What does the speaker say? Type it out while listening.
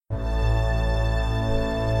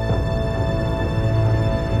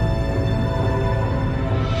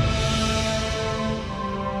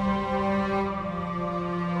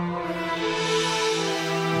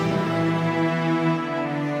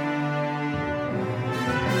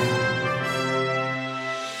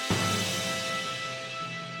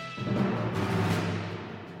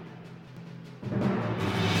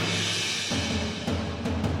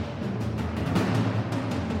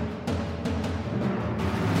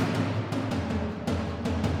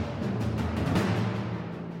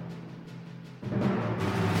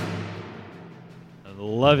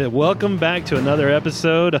love it. Welcome back to another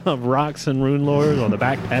episode of Rocks and Rune Lords on the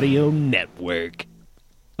Back Patio Network.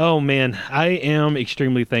 Oh man, I am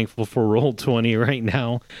extremely thankful for Roll20 right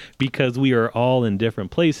now because we are all in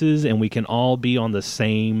different places and we can all be on the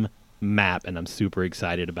same map, and I'm super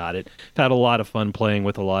excited about it. I've had a lot of fun playing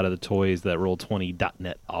with a lot of the toys that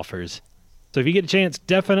Roll20.net offers. So if you get a chance,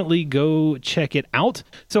 definitely go check it out.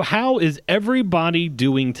 So how is everybody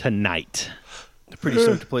doing tonight? Pretty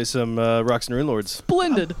stoked to play some Rocks and Rune Lords.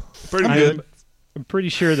 Splendid. Pretty good. I'm pretty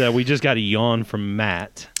sure that we just got a yawn from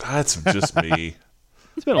Matt. That's just me.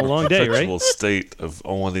 It's been a long day, right? Perpetual state of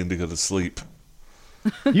wanting to go to sleep.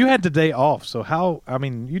 You had the day off, so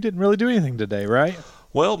you didn't really do anything today, right?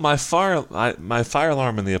 Well, my fire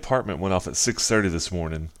alarm in the apartment went off at 6:30 this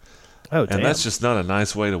morning. Oh, damn. And that's just not a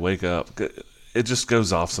nice way to wake up. It just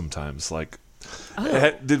goes off sometimes.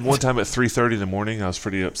 It did one time at 3:30 in the morning. I was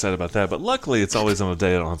pretty upset about that. But luckily, it's always on a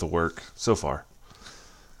day I don't have to work so far.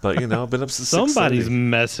 But, I've been up since 6:30. Somebody's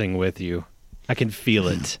messing with you. I can feel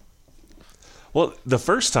it. Well, the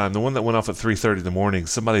first time, the one that went off at 3:30 in the morning,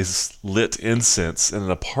 somebody lit incense in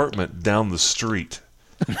an apartment down the street.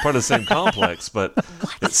 Part of the same complex, but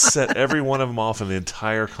it set every one of them off in the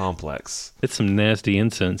entire complex. It's some nasty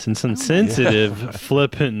incense and some sensitive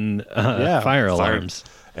flipping fire alarms.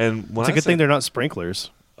 And when It's a good thing they're not sprinklers.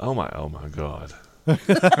 Oh my God! They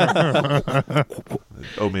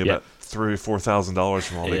owe me about $3,000 or $4,000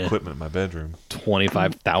 from all the equipment in my bedroom.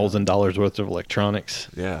 $25,000 worth of electronics.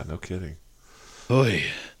 Yeah, no kidding. Oy.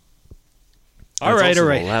 That's All right. the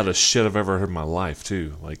loudest shit I've ever heard in my life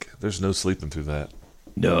too. There's no sleeping through that.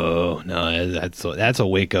 No, that's a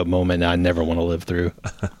wake up moment I never want to live through.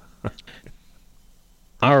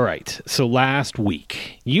 All right. So last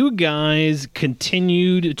week, you guys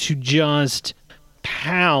continued to just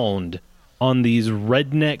pound on these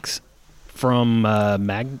rednecks from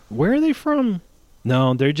where are they from?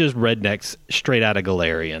 No, they're just rednecks straight out of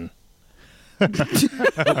Galarian.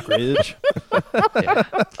 Bridge. Yeah.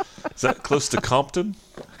 Is that close to Compton?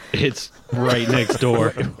 It's right next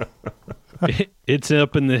door. It's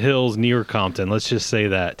up in the hills near Compton. Let's just say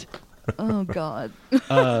that. Oh, God.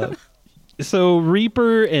 So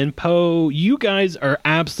Reaper and Poe, you guys are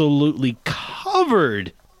absolutely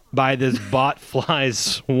covered by this botfly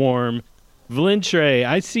swarm. Vlintre,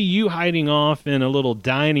 I see you hiding off in a little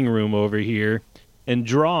dining room over here, and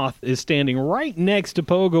Droth is standing right next to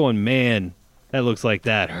Poe going, man, that looks like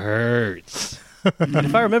that hurts.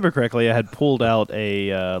 If I remember correctly, I had pulled out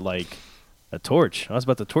a torch. I was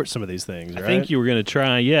about to torch some of these things, right? I think you were going to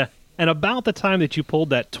try, yeah. And about the time that you pulled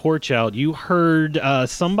that torch out, you heard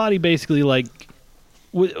somebody basically was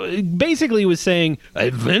saying,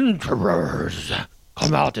 "Adventurers,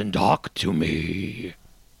 come out and talk to me."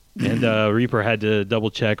 And Reaper had to double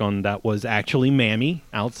check on that was actually Mammy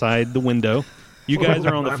outside the window. You guys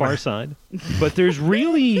are on the far side. But there's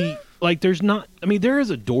really, there is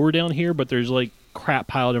a door down here, but there's crap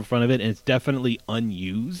piled in front of it, and it's definitely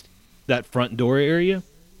unused, that front door area.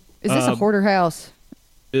 Is this a hoarder house?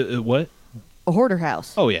 What? A hoarder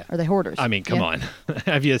house. Oh, yeah. Are they hoarders? I mean, come on.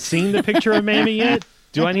 Have you seen the picture of Mammy yet?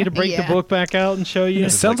 Do I need to break the book back out and show you?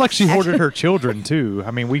 It sounds like she hoarded her children, too.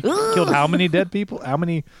 I mean, we killed how many dead people? How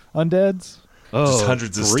many undeads? Oh, just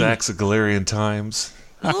hundreds of stacks of Galarian times.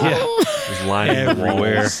 Yeah. Just lining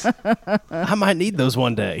Everywhere. walls. I might need those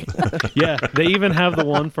one day. Yeah, they even have the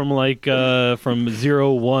one from from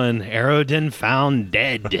 01, Aerodin found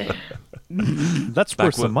dead. That's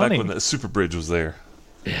worth some money. Back when the super bridge was there.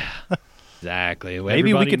 Yeah, exactly.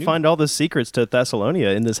 Maybe we could find all the secrets to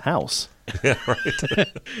Thessalonia in this house. Yeah,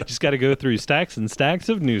 right. Just got to go through stacks and stacks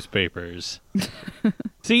of newspapers.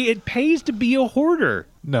 See, it pays to be a hoarder.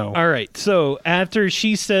 No. All right, so after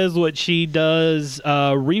she says what she does,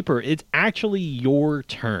 Reaper, it's actually your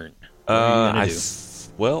turn. What are you gonna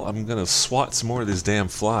do? I'm going to swat some more of these damn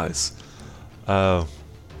flies.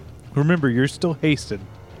 Remember, you're still hasted.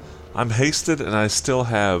 I'm hasted, and I still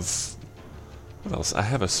have... What else? I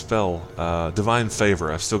have a spell, Divine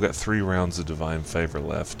Favor. I've still got 3 rounds of Divine Favor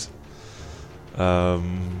left.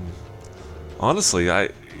 Honestly,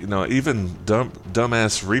 even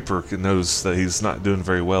dumbass Reaper knows that he's not doing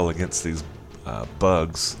very well against these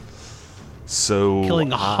bugs. So Killing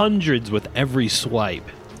hundreds with every swipe.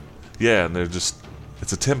 yeah, and it's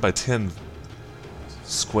a 10 by 10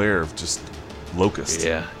 square of just locusts.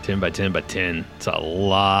 Yeah, 10 by 10 by 10. It's a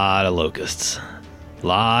lot of locusts. A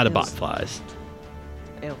lot of botflies.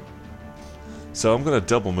 Ew. So I'm gonna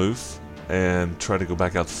double move and try to go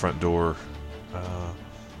back out the front door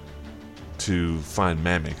to find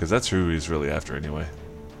Mammy, because that's who he's really after anyway.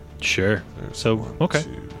 Sure. There's So, 1, okay. 2,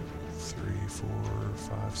 3, 4,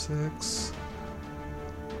 5, 6.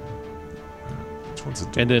 Which one's a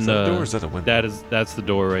door? And then is that a door or is that a window? that's the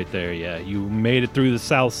door right there. Yeah, you made it through the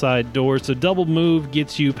south side door. So double move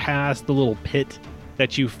gets you past the little pit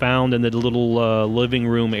that you found in the little living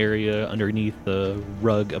room area underneath the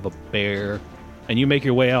rug of a bear, and you make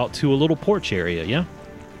your way out to a little porch area. Yeah.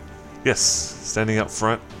 Yes, standing up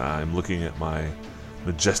front, I'm looking at my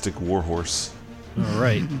majestic warhorse. All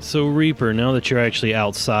right. So Reaper, now that you're actually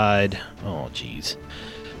outside, oh jeez,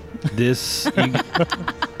 this.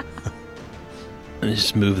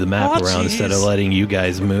 Just move the map around instead of letting you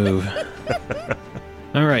guys move.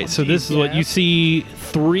 All right, so this is what you see: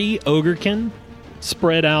 3 ogrekin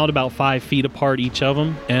spread out about 5 feet apart, each of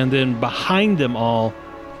them, and then behind them all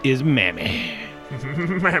is Mammy.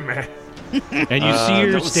 Mammy. And you see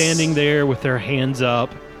her that was- standing there with her hands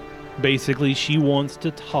up. Basically, she wants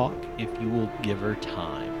to talk if you will give her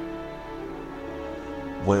time.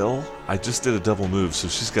 Well, I just did a double move, so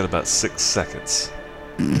she's got about 6 seconds.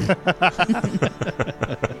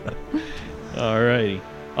 Alrighty.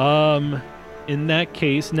 In that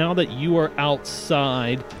case, now that you are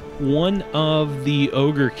outside, one of the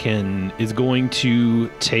ogrekin is going to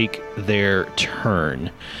take their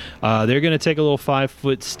turn. They're going to take a little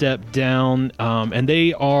 5-foot step down, and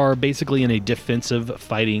they are basically in a defensive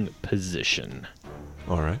fighting position.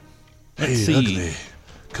 All right. Let's Hey, see. Ugly,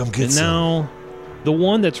 come get And some. now, the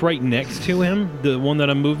one that's right next to him, the one that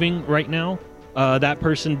I'm moving right now, that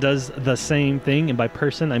person does the same thing. And by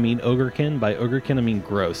person, I mean ogrekin. By ogrekin, I mean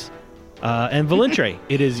gross. And Valentre,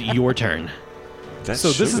 it is your turn. That So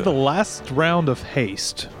this is shoulda- the last round of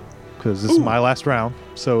haste, because this is my last round.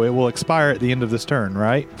 So it will expire at the end of this turn,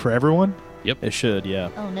 right? For everyone. It should, yeah.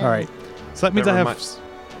 Oh no. All right. So that means That I have. reminds-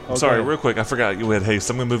 Oh, Sorry, go ahead. real quick. I forgot you had haste.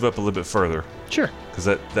 I'm going to move up a little bit further Sure. because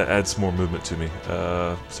that adds more movement to me.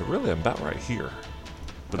 So really, I'm about right here.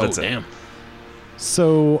 But Oh, that's it. damn.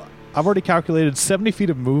 So I've already calculated 70 feet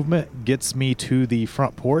of movement gets me to the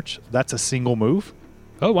front porch. That's a single move.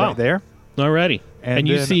 Oh, wow. Right there. Alrighty. And And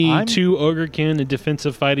you then see I'm- 2 ogrekin in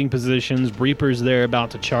defensive fighting positions. Reaper's there about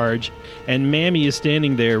to charge. And Mammy is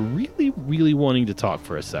standing there really, really wanting to talk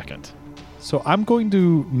for a second. So I'm going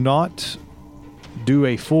to not do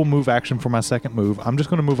a full move action for my second move. I'm just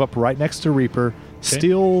going to move up right next to Reaper,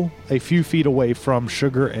 still a few feet away from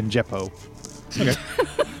Sugar and Jeppo.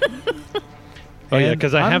 Oh, yeah, And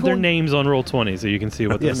because I I'm have their going- names on Roll20, so you can see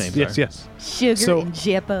what their Yes, names yes, are. yes. Sugar So- and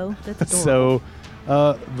Jeppo. That's adorable.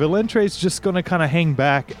 So Valentre's just going to kind of hang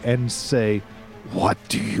back and say, "What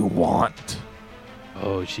do you want?"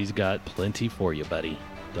 Oh, she's got plenty for you, buddy.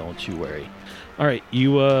 Don't you worry. All right,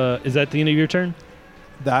 you is that the end of your turn?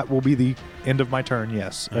 That will be the end of my turn,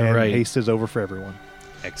 yes. All And right. haste is over for everyone.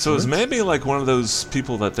 So is Mammy like one of those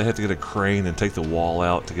people that they have to get a crane and take the wall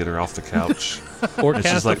out to get her off the couch Or And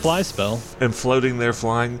she's cast like- a fly spell? and floating there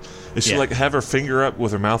flying? Is she Yeah. like have her finger up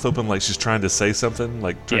with her mouth open like she's trying to say something,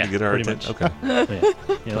 like trying Yeah, to get her pretty attention? much. Okay.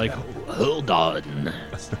 Yeah. You're like, hold on.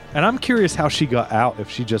 And I'm curious how she got out if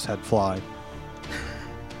she just had fly.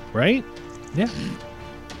 Right? Yeah.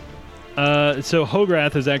 So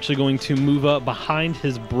Hograth is actually going to move up behind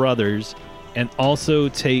his brothers and also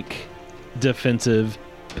take defensive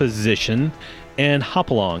position. And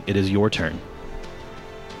Hopalong, it is your turn.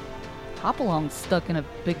 Hopalong's stuck in a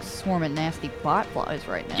big swarm of nasty bot flies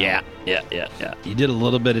right now. Yeah. You did a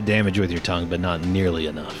little bit of damage with your tongue, but not nearly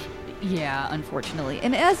enough. Yeah, unfortunately.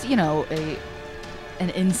 And as, you know, an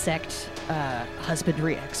insect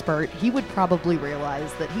husbandry expert, he would probably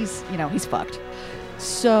realize that he's fucked.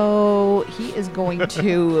 So he is going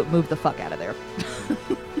to move the fuck out of there.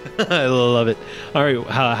 I love it. All right,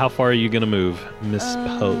 how far are you going to move,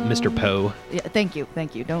 Mr. Poe? Yeah, thank you.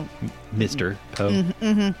 Don't. Mr.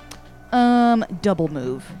 Poe. Double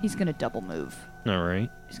move. He's gonna double move. All right.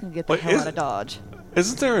 He's gonna get the Wait, hell is- out of Dodge.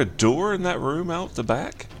 Isn't there a door in that room out the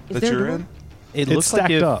back Is that there a you're door? in? It It's looks like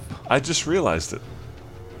stacked if, up. I just realized it.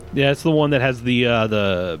 Yeah, it's the one that has the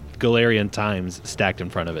Galarian Times stacked in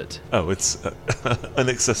front of it. Oh, it's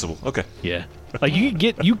inaccessible. Okay. Yeah. Like you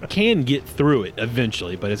can get through it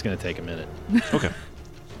eventually, but it's going to take a minute. Okay.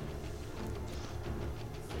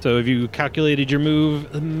 So have you calculated your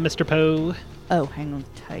move, Mr. Poe? Oh, hang on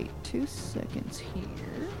tight. 2 seconds here.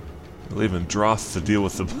 Leaving Droth to deal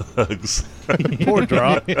with the bugs. Poor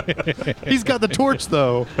drop. He's got the torch,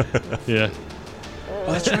 though. Yeah.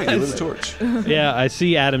 Oh, that's right. You lit a torch. Yeah, I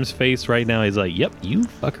see Adam's face right now. He's like, "Yep, you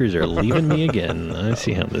fuckers are leaving me again." I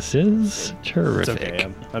see how this is. it's Terrific.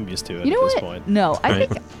 okay. I'm used to it You know at this what? point. No,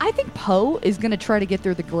 Right. I think Poe is gonna try to get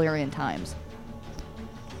through the Galarian Times.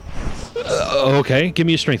 Okay, give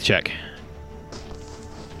me a strength check.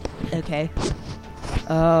 Okay.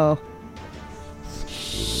 Oh.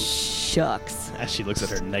 shucks. As she looks at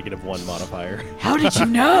her -1 modifier. How did you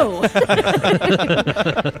know?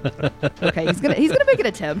 Okay, he's gonna make an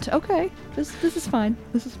attempt. Okay, this is fine.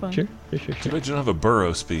 This is fine. Sure. Too bad you don't have a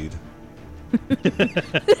burrow speed.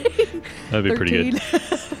 That'd be pretty good.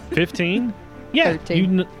 15? Yeah.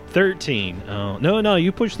 13. 13. Oh, no,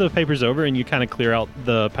 you push the papers over and you kind of clear out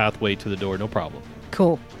the pathway to the door. No problem.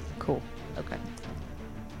 Cool. Okay.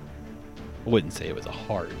 I wouldn't say it was a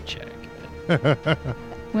hard check.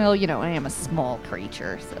 Well, I am a small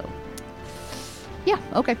creature, so. Yeah,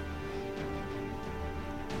 okay.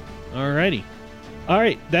 Alrighty.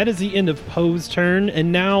 Alright, that is the end of Poe's turn,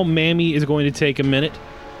 and now Mammy is going to take a minute.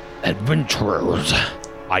 Adventurers,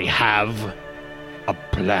 I have a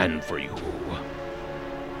plan for you.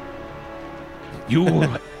 You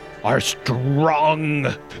are strong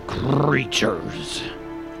creatures.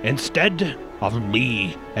 Instead of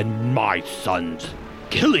me and my sons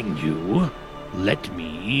killing you, let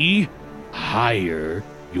me hire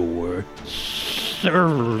your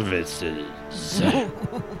services.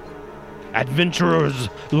 Adventurers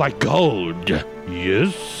like gold,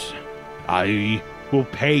 yes? I will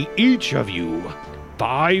pay each of you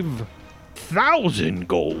 5,000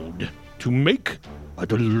 gold to make a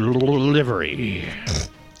delivery.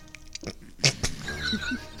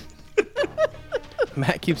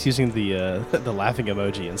 Matt keeps using the laughing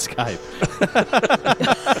emoji in Skype.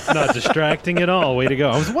 Not distracting at all. Way to go.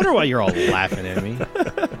 I was wondering why you're all laughing at me.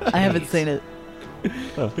 I haven't seen it.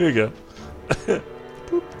 Oh, here you go.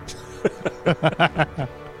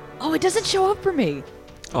 Oh, it doesn't show up for me.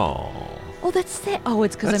 Oh. Oh, that's sad. Oh,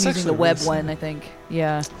 it's because That's I'm using the actually web really one, I think.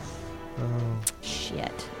 Yeah.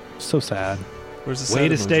 Shit. So sad. Where's the Way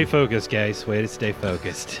to sad stay emoji? focused, guys. Way to stay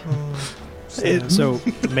focused. So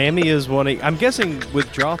Mammy is wanting. I'm guessing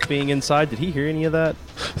with Droth being inside, did he hear any of that?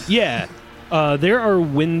 Yeah. There are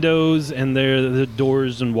windows and the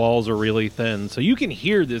doors and walls are really thin. So you can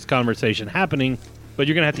hear this conversation happening, but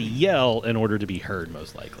you're going to have to yell in order to be heard,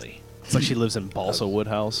 most likely. It's like she lives in Balsa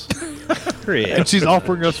Woodhouse. And she's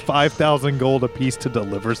offering us 5,000 gold apiece to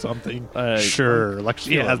deliver something. Sure, like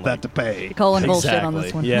she yeah, has like- that to pay. Calling bullshit on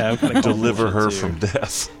this one. Yeah, I'm kind of Deliver her from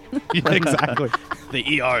death. Yeah, exactly.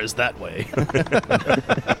 The ER is that way. All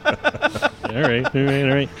right.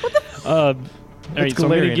 All right, so I'm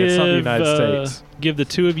going to Galarian, it's not the give, United States. give the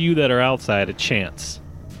two of you that are outside a chance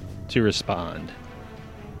to respond.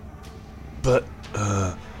 But,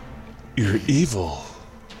 you're evil.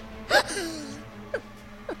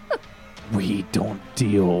 We don't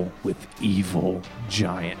deal with evil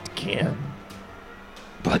giant kin.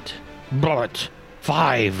 But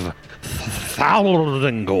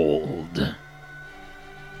 5,000 gold.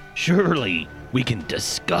 Surely we can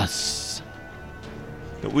discuss.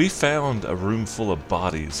 We found a room full of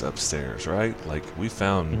bodies upstairs, right? Like, we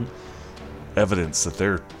found evidence that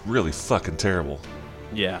they're really fucking terrible.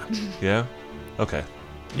 Yeah. Yeah? Okay.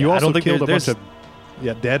 You I also don't think killed a bunch there's- of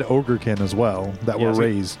dead ogrekin as well that Yeah, were so-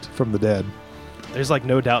 raised from the dead. There's like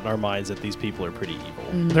no doubt in our minds that these people are pretty evil.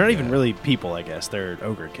 They're not even really people, I guess. They're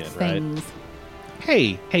ogrekin, right? Things.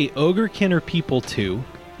 Hey, ogrekin are people too,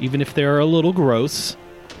 even if they're a little gross.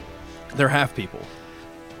 They're half people.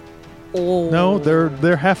 Oh. No,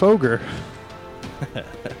 they're half ogre.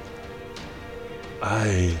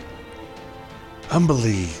 I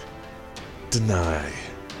humbly deny.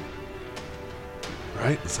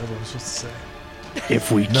 Right? Is that what I'm supposed to say?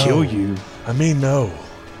 If we No. kill you, I mean, no.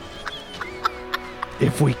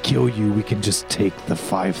 if we kill you, we can just take the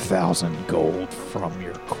 5,000 gold from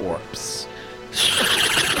your corpse.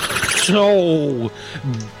 So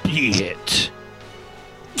be it.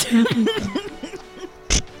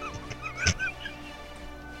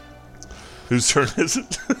 Whose turn is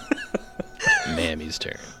it? Mammy's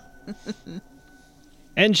turn.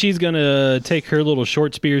 And she's going to take her little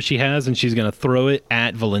short spear she has and she's going to throw it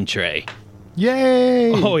at Valentre.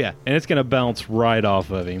 Yay! Oh, yeah. And it's going to bounce right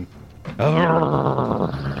off of him.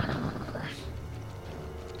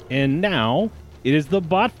 And now it is the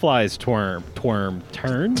botfly's turn.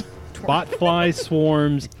 Botfly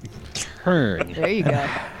swarm's turn. There you go.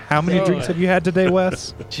 How many drinks have you had today,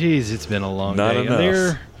 Wes? Jeez, it's been a long Not day. enough.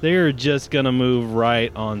 And they're just going to move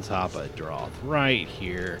right on top of Droth. Right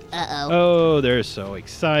here. Uh-oh. Oh, they're so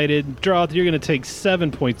excited. Droth, you're going to take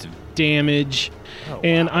 7 points of damage.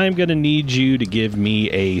 And I'm going to need you to give me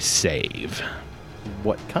a save.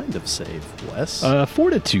 What kind of save, Wes?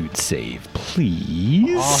 Fortitude save,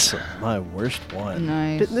 please. Awesome. My worst one.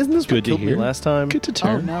 Nice. Isn't this Good what to killed me hear. last time? Good to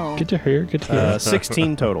turn. Oh, no. Good to hear. Good to hear.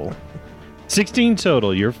 16 total. 16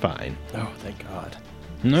 total. You're fine. Oh, thank God.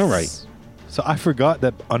 All right. So I forgot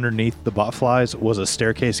that underneath the botflies was a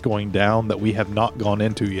staircase going down that we have not gone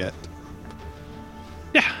into yet.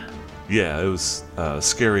 Yeah. Yeah, it was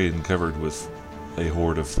scary and covered with a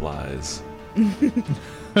horde of flies.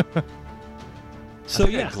 So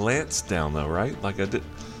I glanced down though, right? Like I did.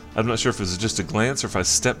 I'm not sure if it was just a glance or if I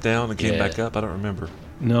stepped down and came back up. I don't remember.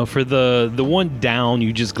 No, for the one down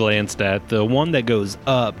you just glanced at. The one that goes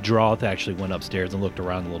up, Droth actually went upstairs and looked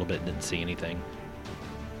around a little bit and didn't see anything.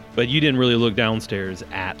 But you didn't really look downstairs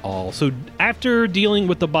at all. So after dealing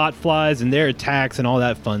with the bot flies and their attacks and all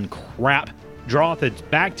that fun crap, Droth, it's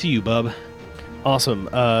back to you, bub. Awesome.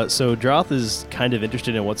 So Droth is kind of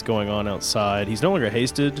interested in what's going on outside. He's no longer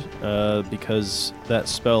hasted because that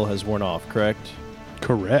spell has worn off, correct?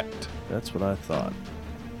 Correct. That's what I thought.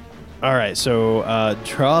 All right, so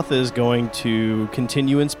Droth is going to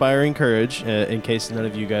continue inspiring courage in case none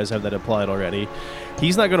of you guys have that applied already.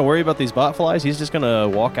 He's not going to worry about these bot flies. He's just going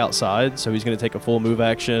to walk outside. So he's going to take a full move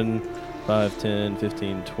action, 5, 10,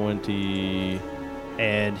 15, 20,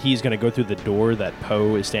 and he's going to go through the door that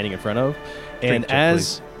Poe is standing in front of. And Strength check,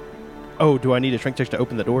 please. Oh, do I need a strength check to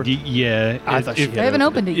open the door? Yeah. I thought she had I haven't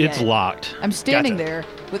opened it yet. It's locked. I'm standing Gotcha. there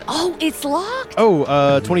with. Oh, it's locked.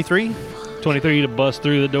 Oh, 23? 23 to bust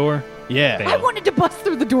through the door. Yeah. Bam. I wanted to bust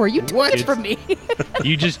through the door. You took it from me.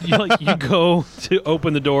 You just you go to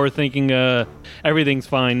open the door thinking everything's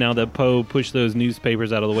fine now that Poe pushed those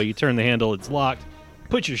newspapers out of the way. You turn the handle, it's locked.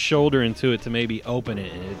 Put your shoulder into it to maybe open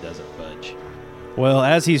it, and it doesn't budge. Well,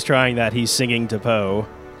 as he's trying that, he's singing to Poe.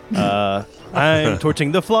 I'm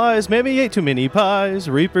torching the flies, maybe ate too many pies.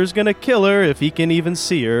 Reaper's gonna kill her if he can even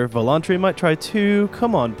see her. Volantre might try too.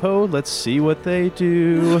 Come on, Poe, let's see what they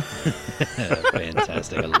do.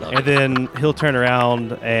 Fantastic. I love And it. then he'll turn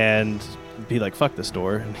around and be like, fuck this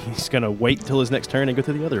door. And he's gonna wait till his next turn and go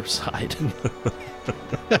to the other side.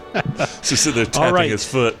 So sit there tapping right. his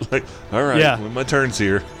foot, like, all right, Yeah. well, my turn's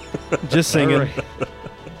here. Just singing. All right.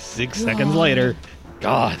 6 seconds later.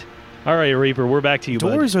 God. All right, Reaper, we're back to you,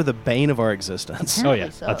 bud. Doors are the bane of our existence. Oh, yeah.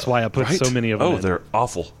 So. That's why I put Right? so many of them Oh, in. they're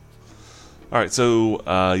awful. All right,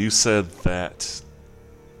 so you said that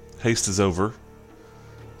haste is over.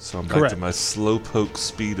 So I'm back Correct. to my slowpoke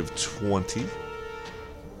speed of 20.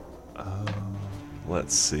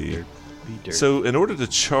 Let's see. Be dirty. So in order to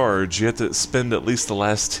charge, you have to spend at least the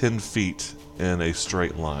last 10 feet in a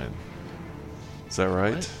straight line. Is that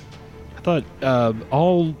right? What? I thought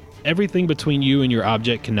everything between you and your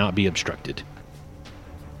object cannot be obstructed.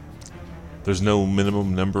 There's no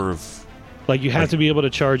minimum number of... Like, you have to be able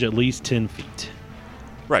to charge at least 10 feet.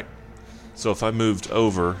 Right. So if I moved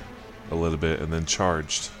over a little bit and then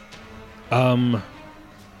charged... Charge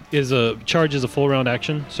is a full round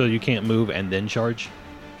action, so you can't move and then charge.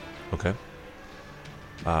 Okay.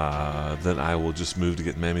 Then I will just move to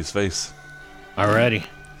get in Mammy's face. Alrighty.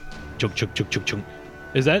 Chunk, chunk, chunk, chunk, chunk.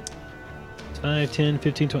 Is that 5, 10,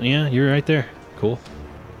 15, 20? Yeah, you're right there. Cool.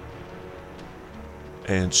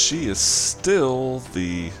 And she is still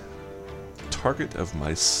the target of my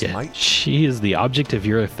Yeah, smite. she is the object of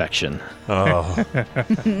your affection. Oh.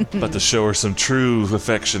 About to show her some true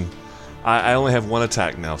affection. I only have one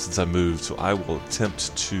attack now since I moved, so I will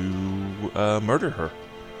attempt to murder her.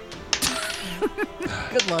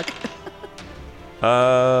 Good luck.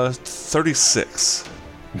 36.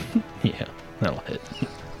 Yeah, that'll hit.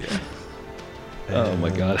 Oh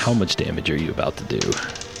my god, how much damage are you about to do?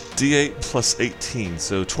 D8 plus 18,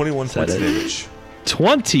 so 21 Is that points of it? damage.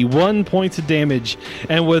 21 points of damage,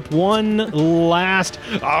 and with one last...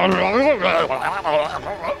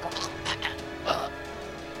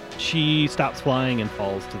 She stops flying and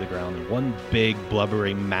falls to the ground in one big,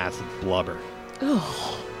 blubbery, massive blubber.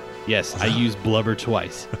 Oh, Yes, I used blubber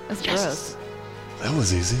twice. that's gross. That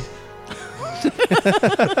was easy.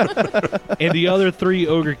 And the other 3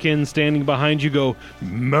 Ogrekins standing behind you go,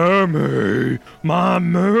 Mammy, my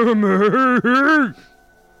mammy.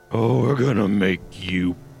 Oh, we're gonna make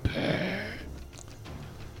you pay.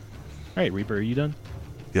 All right, Reaper, are you done?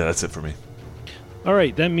 Yeah, that's it for me. All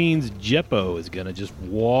right, that means Jeppo is going to just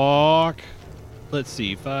walk. Let's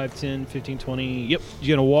see, 5, 10, 15, 20. Yep, he's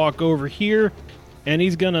going to walk over here, and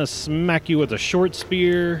he's going to smack you with a short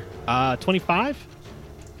spear. 25?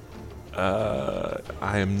 I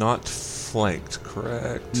am not flanked,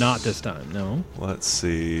 correct? Not this time, no. Let's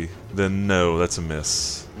see. Then no, that's a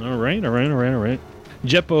miss. All right.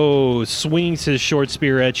 Jeppo swings his short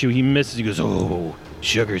spear at you. He misses. He goes, oh,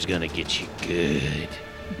 Sugar's going to get you good.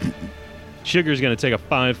 Sugar's going to take a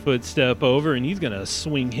 5-foot step over, and he's going to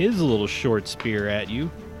swing his little short spear at you.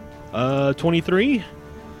 23?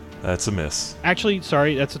 That's a miss. Actually,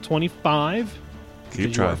 sorry, that's a 25. Keep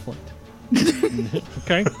because you are trying. flanked.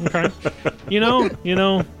 Okay.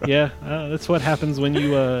 Yeah. That's what happens when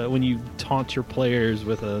you taunt your players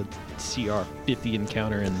with a CR 50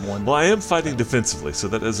 encounter in one. Well, I am fighting defensively, so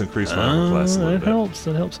that does increase my armor class a little that bit.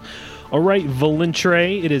 That helps. All right,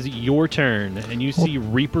 Valentre, it is your turn, and you see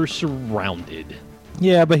Reaper surrounded.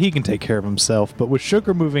 Yeah, but he can take care of himself. But with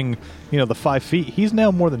Sugar moving, the 5 feet, he's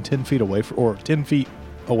now more than 10 feet away, 10 feet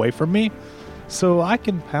away from me, so I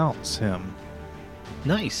can pounce him.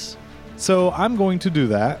 Nice. So I'm going to do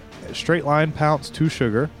that. Straight line pounce to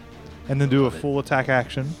Sugar, and then do a full attack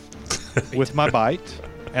action with my bite.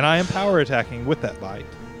 And I am power attacking with that bite.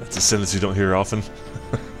 That's a sentence you don't hear often.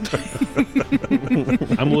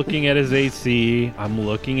 I'm looking at his AC. I'm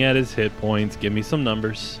looking at his hit points. Give me some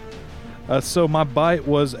numbers. So my bite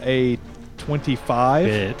was a 25.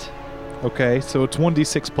 Hit. Okay, so it's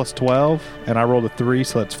 1d6 plus 12, and I rolled a 3,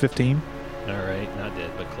 so that's 15. All right, not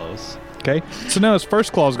dead, but close. Okay, so now his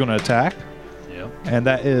first claw is going to attack, Yep. and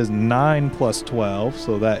that is 9 plus 12,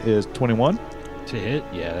 so that is 21. To hit?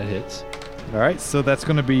 Yeah, that hits. All right, so that's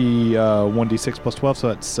going to be 1d6 plus 12,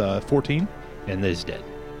 so that's 14. And this dead.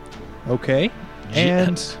 Okay,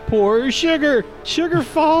 and Poor Sugar. Sugar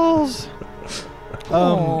falls.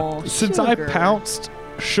 Oh, since Sugar. I pounced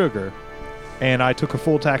Sugar, and I took a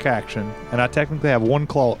full attack action, and I technically have one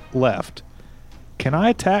claw left, can I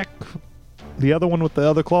attack the other one with the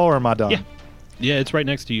other claw, or am I done? Yeah. Yeah, it's right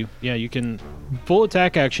next to you. Yeah, you can. Full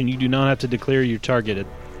attack action, you do not have to declare your target at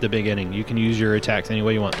the beginning. You can use your attacks any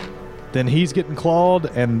way you want. Then he's getting clawed,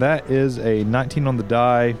 and that is a 19 on the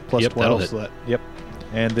die plus Yep, that'll 12. hit. So yep.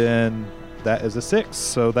 And then that is a 6,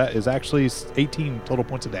 so that is actually 18 total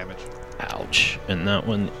points of damage. Ouch. And that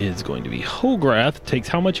one is going to be Hograth. Takes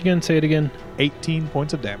how much again? Say it again. 18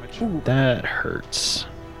 points of damage. That hurts.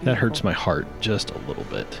 That hurts my heart just a little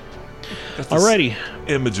bit. Got this Alrighty.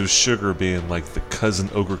 image of Sugar being like the cousin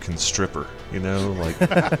Ogrekin stripper, like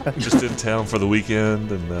just in town for the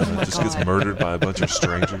weekend and just gets God. murdered by a bunch of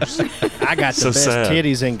strangers. I got So the best sad.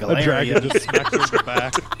 titties in A dragon Galeria. just smacks her in the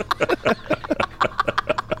back.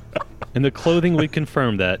 And the clothing would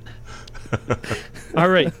confirm that. All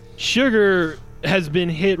right. Sugar has been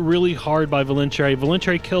hit really hard by Valentre.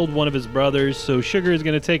 Valentre killed one of his brothers, so Sugar is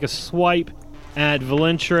going to take a swipe at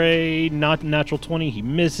Valentre. Not natural 20. He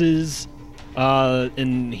misses.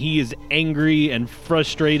 And he is angry and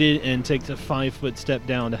frustrated and takes a 5-foot step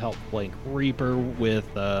down to help flank Reaper with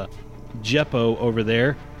Jeppo over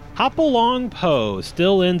there. Hop along, Poe,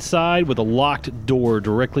 still inside with a locked door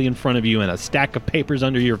directly in front of you and a stack of papers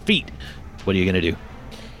under your feet. What are you going to do?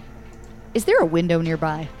 Is there a window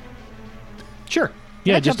nearby? Sure.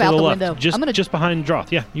 Yeah, I just jump to out the the left. window? Just, I'm gonna- just behind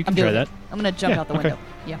Droth. Yeah, you can I'm try doing that. it. I'm gonna jump Yeah, out the okay. window.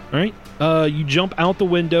 Yeah. All right. You jump out the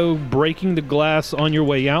window, breaking the glass on your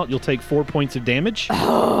way out. You'll take 4 points of damage.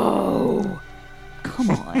 Oh, come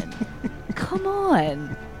on, come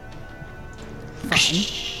on.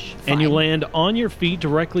 Fine. And you Fine. land on your feet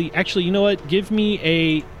directly. Actually, you know what? Give me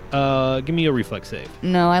a reflex save.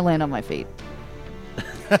 No, I land on my feet.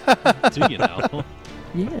 Do you know?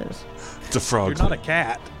 Yes. It's a frog. You're not a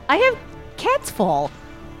cat. I have cat's fall.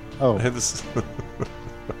 Oh, I had this.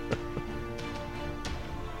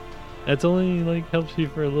 That's only helps you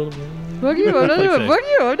for a little bit. Fuck you! I'm not Reflex doing it. save. Fuck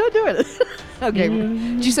you! I'm not doing it. Okay.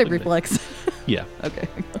 Yeah, Did you say okay. reflex? Yeah. Okay.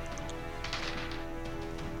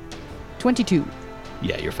 22.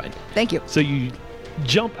 Yeah, you're fine. Thank you. So you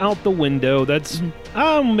jump out the window. That's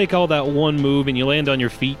I'll make all that one move, and you land on your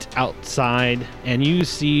feet outside, and you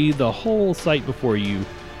see the whole sight before you.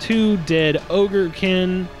 2 dead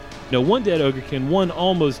ogrekin. No, 1 dead ogrekin, 1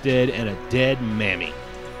 almost dead, and a dead mammy.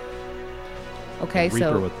 Okay, Reaper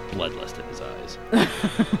so with bloodlust in his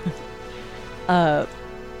eyes.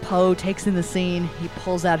 Poe takes in the scene. He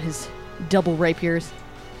pulls out his double rapiers,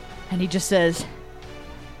 and he just says,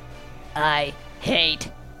 "I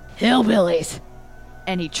hate hillbillies."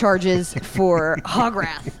 And he charges for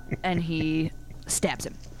Hograth, and he stabs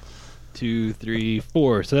him. 2, 3,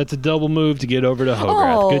 4. So that's a double move to get over to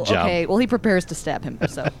Hograth. Good job. Okay. Well, he prepares to stab him,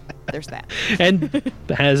 so there's that. And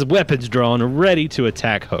has weapons drawn, ready to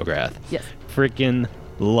attack Hograth. Yes. Freaking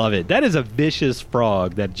love it. That is a vicious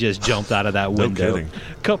frog that just jumped out of that No window. kidding.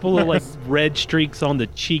 Couple of red streaks on the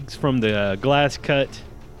cheeks from the glass cut.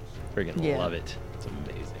 Freaking Yeah. love it. It's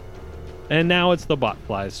amazing. And now it's the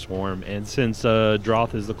botfly swarm. And since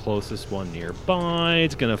Droth is the closest one nearby,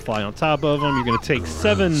 it's going to fly on top of him. You're going to take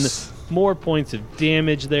 7 more points of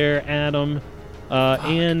damage there, Adam.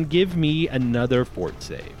 And give me another fort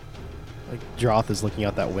save. Like Droth is looking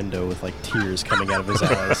out that window with like tears coming out of his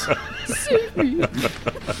eyes. Save me.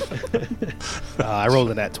 I rolled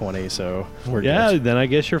a nat 20, so we're Yeah, good. then I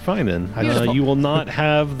guess you're fine then. Beautiful. You will not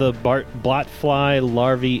have the blotfly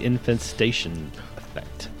larvae infestation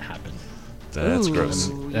effect happen. That's Ooh, gross.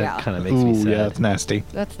 That Yeah, kind of makes me Ooh, sad. yeah, that's nasty.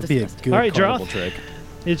 that's That'd be a disgusting. good All right, carnival Droth. trick.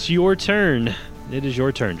 It's your turn. It is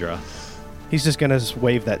your turn, Droth. He's just gonna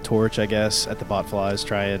wave that torch, I guess, at the botflies.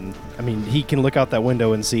 Try and, I mean, he can look out that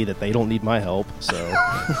window and see that they don't need my help. So,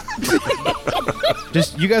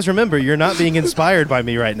 just you guys remember, you're not being inspired by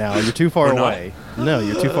me right now. You're too far We're not? away. No,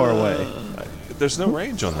 you're too far away. There's no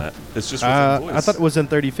range on that. It's just within voice. I thought it was in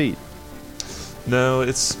 30 feet. No,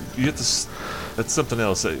 it's you have to. That's something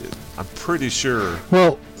else. I'm pretty sure.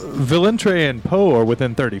 Well, Valentre and Poe are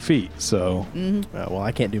within 30 feet, so Well,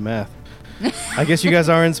 I can't do math. I guess you guys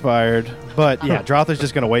are inspired, but yeah, Droth is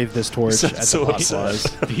just gonna wave this torch So- at the so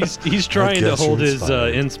botflies. He's trying to guess hold you're his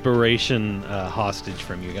inspired. inspiration hostage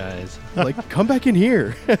from you guys. Like, come back in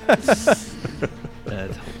here. That's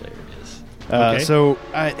hilarious. Okay. So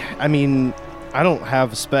I mean, I don't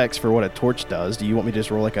have specs for what a torch does. Do you want me to just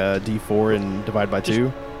roll like a D4 and divide by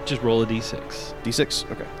 2? Just roll a d6.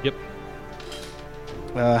 D6? Okay. Yep.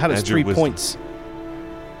 How does Add your 3 wisdom. points?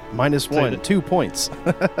 Minus Say 1, that- 2 points.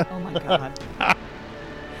 Oh my god.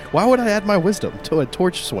 Why would I add my wisdom to a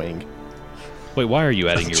torch swing? Wait, why are you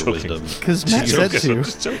adding your Joking. wisdom? Because Matt Just said joking, I'm to.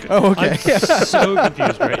 just joking. Oh, okay. I'm so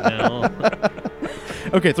confused right now.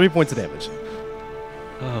 Okay, 3 points of damage.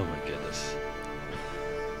 Oh my goodness.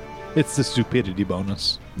 it's the stupidity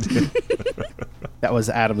bonus. That was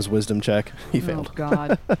Adam's wisdom check. He Oh failed.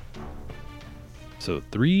 god. So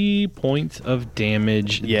 3 points of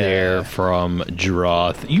damage Yeah. there from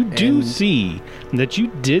Droth. You do And- see that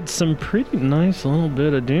you did some pretty nice little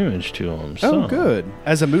bit of damage to him. Oh, good.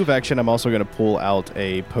 As a move action, I'm also going to pull out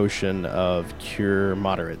a potion of Cure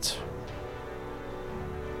Moderate.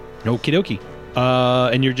 Okie dokie.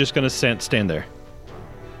 And you're just gonna stand there.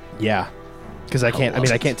 Yeah. Because I can't, I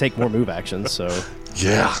mean, I can't take more move actions, so.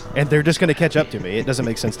 Yeah. And they're just going to catch up to me. It doesn't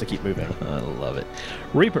make sense to keep moving. I love it.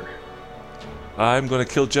 Reaper. I'm going to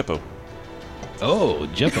kill Jeppo. Oh,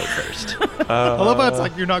 Jeppo first. I love how it's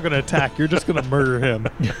like you're not going to attack. You're just going to murder him.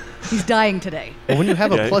 He's dying today. But when you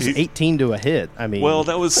have a Yeah, plus he's- 18 to a hit, I mean. Well,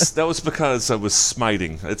 that was because I was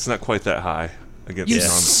smiting. It's not quite that high against You the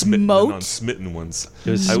non-smitten, smote? the non-smitten ones.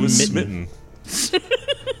 It was I was smitten. smitten.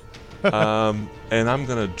 And I'm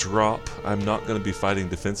gonna drop. I'm not gonna be fighting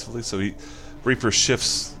defensively. So Reaper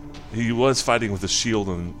shifts. He was fighting with a shield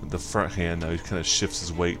in the front hand. Now he kind of shifts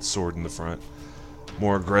his weight, sword in the front.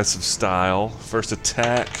 More aggressive style. First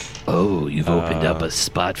attack. Oh, you've opened up a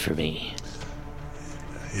spot for me.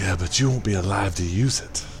 Yeah, but you won't be alive to use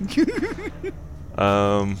it.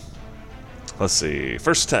 Let's see.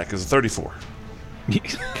 First attack is a 34.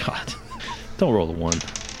 God. Don't roll a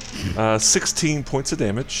 1. 16 points of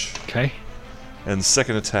damage. Okay. And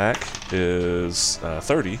second attack is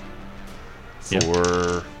 30 Yep.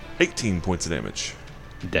 for 18 points of damage.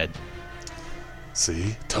 Dead.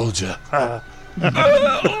 See? Told ya.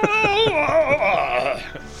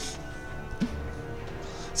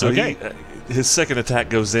 So Okay. his second attack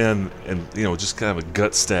goes in and, just kind of a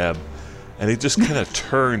gut stab. And he just kind of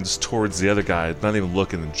turns towards the other guy, not even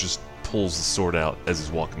looking, and just pulls the sword out as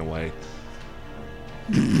he's walking away.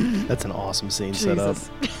 That's an awesome scene set up.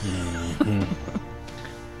 Jesus.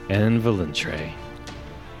 And Valentre.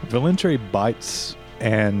 Valentre bites,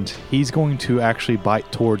 and he's going to actually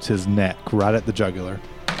bite towards his neck, right at the jugular.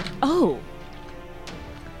 Oh.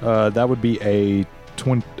 That would be a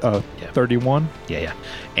 31. Yeah.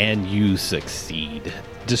 And you succeed.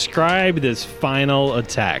 Describe this final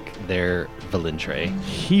attack there, Valentre.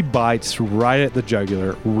 He bites right at the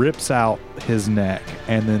jugular, rips out his neck,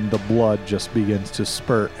 and then the blood just begins to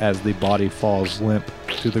spurt as the body falls limp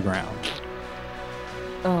to the ground.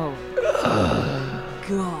 Oh.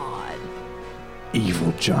 God.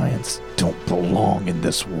 Evil giants don't belong in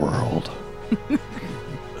this world.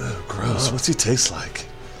 Oh, gross. What's he taste like?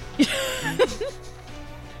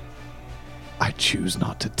 I choose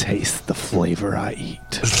not to taste the flavor I eat.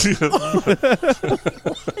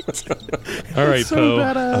 All right, Poe.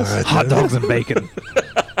 Badass. Hot dogs and bacon.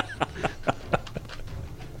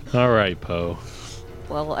 All right, Poe.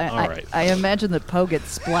 Well, All right. I imagine that Poe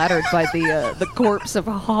gets splattered by the corpse of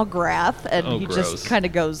Hograth, and Oh, he gross. just kind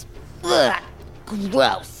of goes, ugh,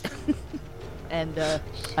 gross. And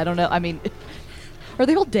I don't know. I mean, are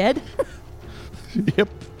they all dead? Yep.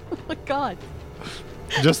 Oh my god.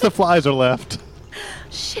 Just the flies are left.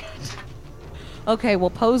 Shit. Okay, well,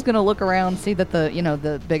 Poe's gonna look around, see that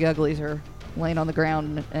the big uglies are laying on the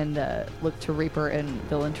ground, and look to Reaper and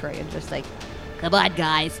Valentre and just like, Come on,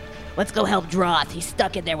 guys. let's go help Droth. He's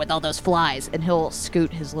stuck in there with all those flies. And he'll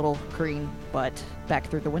scoot his little green butt back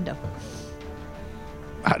through the window.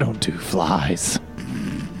 I don't do flies.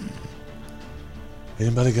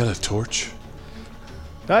 Anybody got a torch?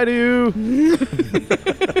 I do.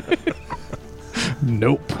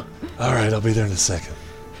 Nope. All right, I'll be there in a second.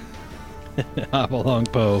 Hop along,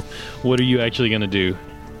 Poe. What are you actually going to do?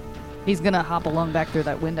 He's going to hop along back through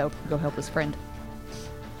that window, go help his friend.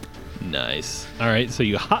 Nice. All right, so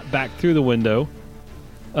you hop back through the window.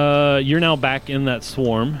 You're now back in that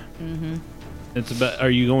swarm. Mm-hmm. Are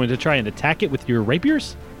you going to try and attack it with your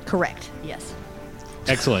rapiers? Correct, yes.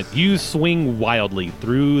 Excellent. You swing wildly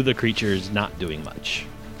through the creatures, not doing much.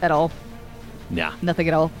 At all? Nah. Nothing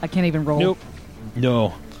at all? I can't even roll? Nope.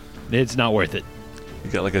 No. It's not worth it. You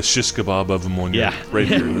got like a shish kebab of them on your Yeah.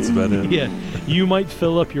 rapier. That's about it. Yeah. You might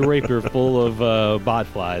fill up your rapier full of bot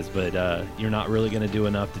flies, but you're not really going to do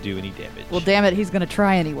enough to do any damage. Well, damn it, he's going to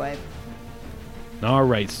try anyway. All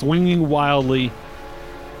right. Swinging wildly.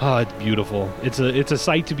 Oh, it's beautiful. It's a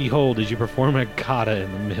sight to behold as you perform a kata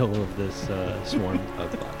in the middle of this swarm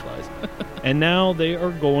of botflies. And now they are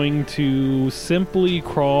going to simply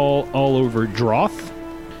crawl all over Droth.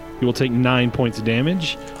 You will take 9 points of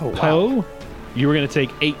damage. Oh, wow. Poe, you are going to take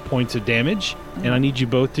 8 points of damage. And I need you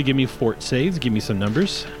both to give me fort saves. Give me some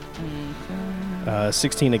numbers.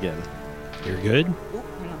 16 again. You're good. We're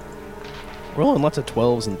rolling lots of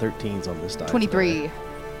 12s and 13s on this die. 23.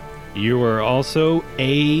 You are also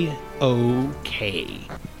A-OK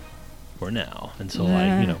for now until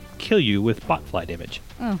I, kill you with botfly damage.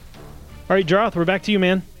 Oh. All right, Droth, we're back to you,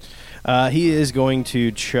 man. He is going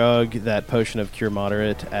to chug that potion of Cure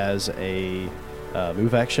Moderate as a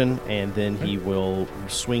move action, and then he will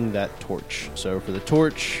swing that torch. So for the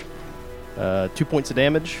torch, 2 points of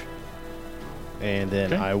damage, and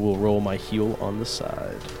then Okay. I will roll my heal on the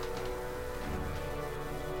side.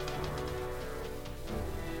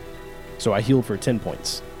 So I healed for 10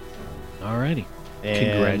 points. All righty.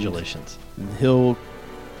 And Congratulations. He'll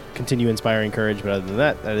continue inspiring courage, but other than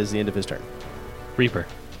that, that is the end of his turn. Reaper.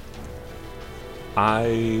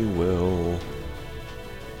 I will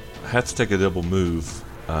have to take a double move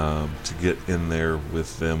to get in there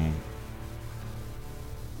with them.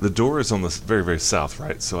 The door is on the very, very south,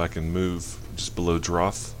 right? So I can move just below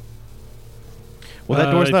Droth. Well,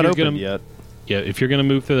 that door's if not you're open gonna- yet. Yeah, if you're going to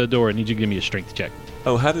move through the door, I need you to give me a strength check.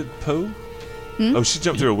 Oh, how did Poe? Oh, she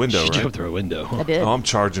jumped through a window, She right? jumped through a window. I did. Oh, I'm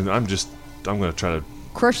charging. I'm going to try to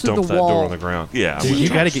Crush through dump the that wall. door on the ground. Yeah, I'm Dude, gonna you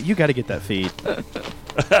try. gotta get that feed.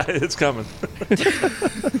 It's coming.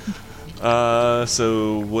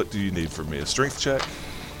 So what do you need from me? A strength check?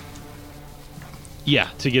 Yeah,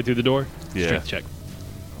 to get through the door. Yeah. Strength check.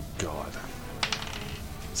 God.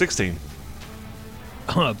 16.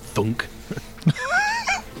 Thunk.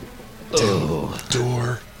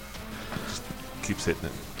 Door. Just keeps hitting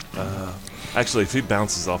it. Actually, if he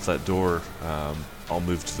bounces off that door, I'll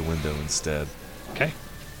move to the window instead, Okay.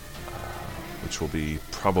 which will be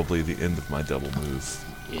probably the end of my double move.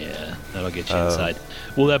 Yeah, that'll get you inside.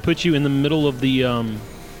 Will that put you in the middle of the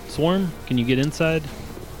swarm? Can you get inside?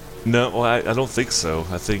 No, well, I don't think so.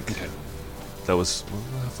 I think Okay. that was... Well,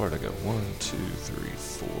 how far did I go? 1, 2, 3,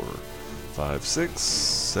 4, 5, 6,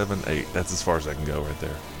 7, 8. That's as far as I can go right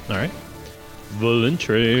there. All right.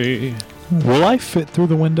 Volentre. Will I fit through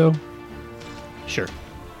the window? Sure.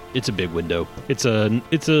 It's a big window. It's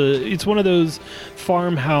one of those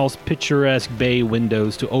farmhouse picturesque bay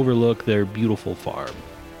windows to overlook their beautiful farm.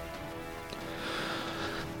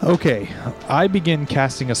 Okay, I begin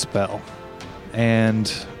casting a spell,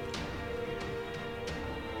 and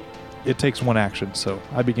it takes one action, so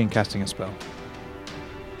I begin casting a spell.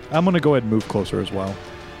 I'm going to go ahead and move closer as well.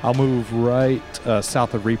 I'll move right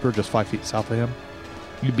south of Reaper, just 5 feet south of him.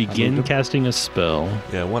 You begin moved him. casting a spell.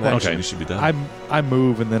 Yeah, one action, Okay. you should be done. I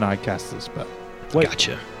move and then I cast the spell. Wait,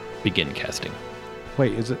 Gotcha. Begin casting.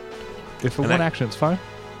 wait, is it? If An one ac- action, it's fine.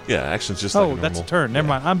 Yeah, action's just like a normal. That's a turn. Never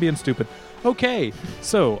mind. I'm being stupid. Okay,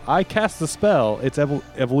 so I cast the spell. It's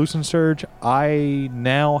Evolution Surge. I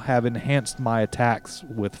now have enhanced my attacks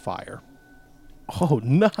with fire. Oh,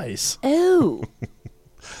 nice. Oh.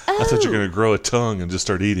 I thought you were going to grow a tongue and just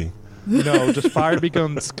start eating. No, just fire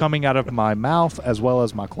becomes coming out of my mouth as well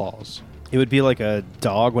as my claws. It would be like a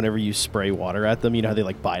dog whenever you spray water at them. You know how they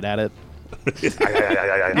like bite at it?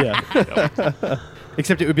 Yeah.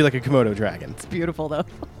 Except it would be like a Komodo dragon. It's beautiful, though.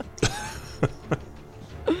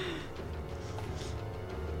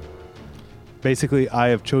 Basically, I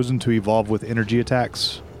have chosen to evolve with energy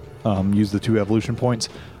attacks, use the 2 evolution points.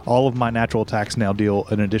 All of my natural attacks now deal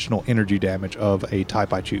an additional energy damage of a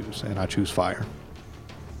type I choose, and I choose fire.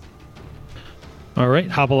 All right,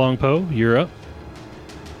 hop along, Poe. You're up.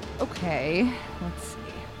 Okay. Let's see.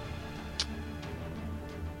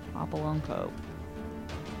 Hop along, Poe.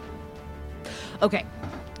 Okay.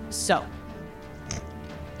 So,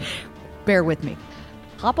 bear with me.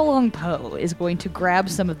 Hopalong Poe is going to grab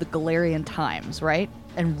some of the Galarian Times, right?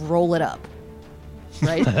 And roll it up.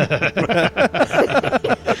 Right?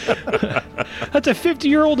 That's a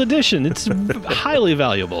 50-year-old edition. It's highly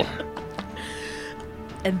valuable.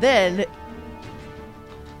 And then...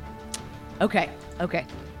 Okay.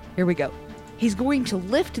 Here we go. He's going to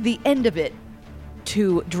lift the end of it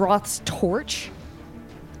to Droth's torch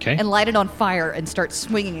Okay. and light it on fire and start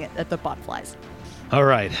swinging it at the botflies. All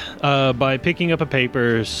right. By picking up a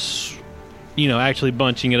paper, actually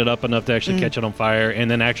bunching it up enough to actually catch it on fire and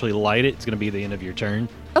then actually light it, it's going to be the end of your turn.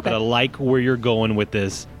 Okay. But I like where you're going with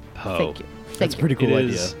this, Poe. Thank you. That's a pretty cool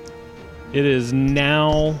idea. It is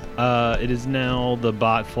now the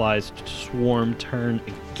botfly's swarm turn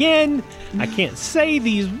again. I can't say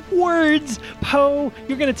these words. Poe,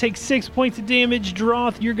 you're going to take 6 points of damage.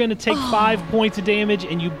 Droth, you're going to take 5 points of damage,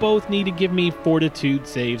 and you both need to give me fortitude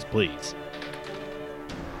saves, please.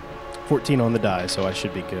 14 on the die, so I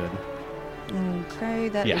should be good. Okay,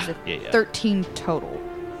 that is Yeah. 13 total.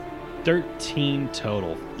 13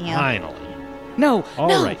 total. Yeah. Finally. No, All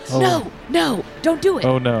no, right. no, don't do it.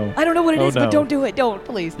 Oh no. I don't know what it is, no. but don't do it.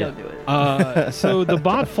 Please don't do it. So the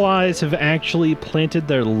botflies have actually planted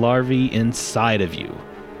their larvae inside of you.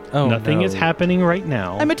 Oh, Nothing is happening right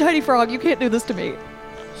now. I'm a tiny frog. You can't do this to me.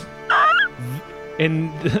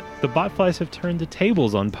 And the botflies have turned the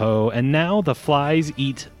tables on Poe, and now the flies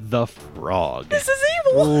eat the frog. This is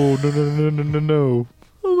evil. Oh no.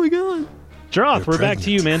 Oh my god. Droth, You're we're back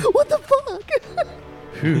to you, man. What the fuck?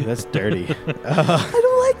 Phew, that's dirty. I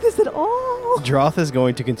don't like this at all. Droth is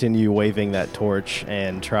going to continue waving that torch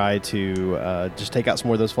and try to just take out some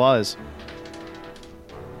more of those flies.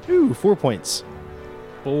 Ooh, 4 points.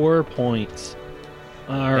 4 points.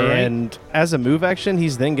 All right. And as a move action,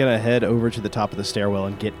 he's then going to head over to the top of the stairwell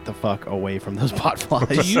and get the fuck away from those bot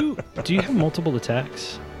flies. Do you have multiple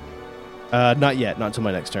attacks? Not yet. Not until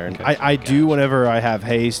my next turn. Okay, I do whenever I have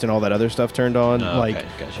haste and all that other stuff turned on. Oh, like okay,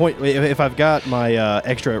 gotcha. if I've got my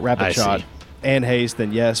extra rapid I shot see. and haste,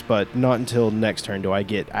 then yes. But not until next turn do I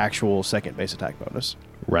get actual second base attack bonus.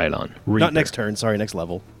 Right on. Not Reaper. next turn. Sorry, next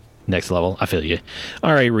level. Next level. I feel you.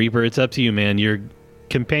 All right, Reaper, it's up to you, man. Your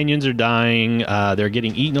companions are dying. They're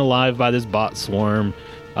getting eaten alive by this bot swarm.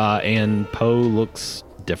 And Poe looks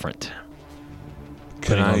different. Can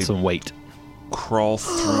Putting I on some weight. crawl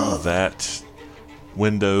through that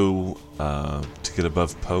window to get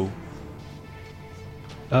above Poe?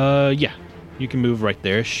 Yeah. You can move right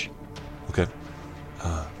there. Okay.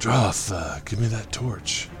 Droth, give me that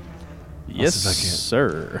torch. Yes, see if I can-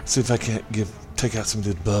 sir. See if I can't take out some of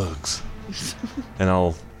the bugs.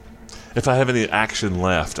 And if I have any action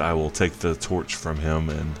left, I will take the torch from him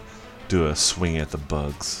and do a swing at the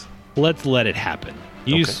bugs. Let's let it happen.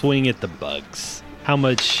 You Okay. swing at the bugs. How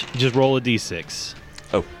much? Just roll a d6.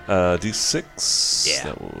 Oh, D6.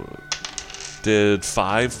 Yeah. Did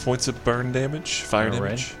 5 points of burn damage, fire Alright.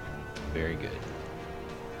 damage. Very good.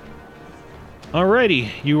 Alrighty,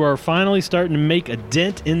 you are finally starting to make a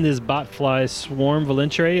dent in this botfly swarm.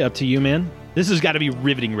 Valentre, up to you, man. This has got to be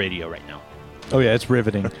riveting radio right now. Oh yeah, it's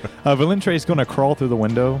riveting. Valentre is going to crawl through the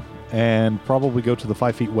window and probably go to the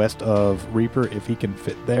 5 feet west of Reaper if he can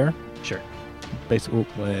fit there. Sure. Basically,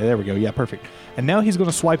 there we go. Yeah, perfect. And now he's going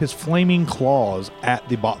to swipe his flaming claws at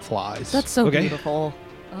the bot flies. That's so Okay. beautiful.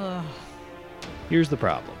 Ugh. Here's the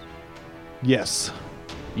problem. Yes.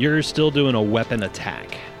 You're still doing a weapon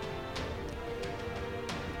attack.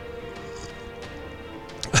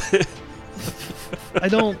 I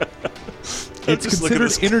don't... It's just look at considered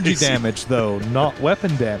his energy face. damage, though, not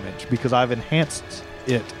weapon damage, because I've enhanced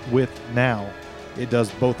it with now. It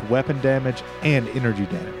does both weapon damage and energy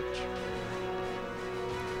damage.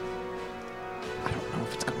 I don't know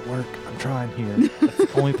if it's going to work. I'm trying here. That's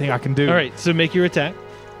the only thing I can do. All right, so make your attack.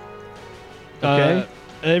 Okay.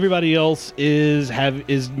 Everybody else is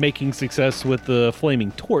making success with the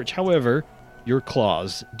flaming torch. However, your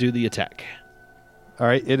claws do the attack. All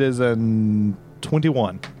right. It is a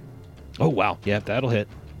 21. Oh, wow. Yeah, that'll hit.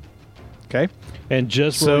 Okay. And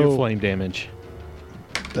just roll your So- flame damage.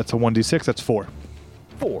 That's a 1d6. That's 4.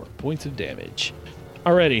 4 points of damage.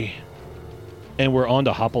 Alrighty. And we're on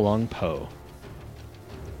to Hopalong Poe.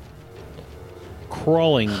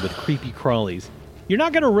 Crawling with creepy crawlies. You're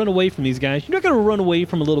not going to run away from these guys. You're not going to run away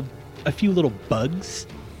from a few little bugs.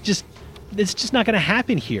 It's just not going to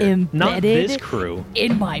happen here. Not Embedded this crew.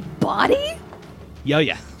 in my body? Yeah.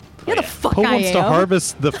 Yeah, the fuck Poe I wants am. to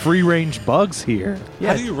harvest the free range bugs here.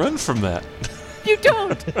 How do you run from that? You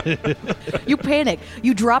don't. You panic.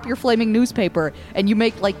 You drop your flaming newspaper, and you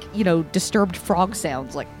make disturbed frog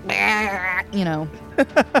sounds, like, you know. I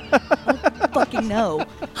don't fucking know.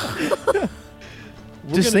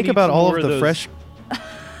 Just think about all of the fresh. I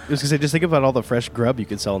was gonna say, just think about all the fresh grub you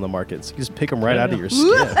could sell in the markets. You just pick them right out of your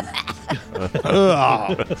skin.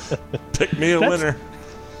 Pick me a winner.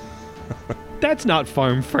 That's not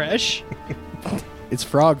farm fresh. It's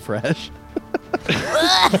frog fresh.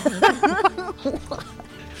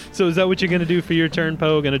 So is that what you're going to do for your turn,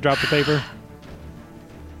 Poe? Going to drop the paper?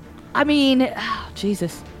 I mean,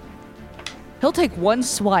 Jesus. He'll take one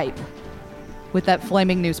swipe with that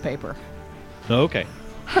flaming newspaper. Okay.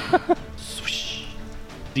 Swoosh.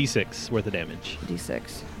 D6 worth of damage.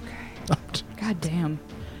 D6. Okay. God damn.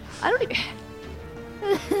 I don't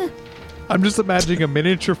even... I'm just imagining a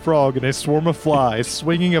miniature frog and a swarm of flies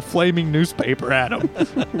swinging a flaming newspaper at him.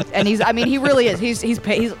 And he really is. He's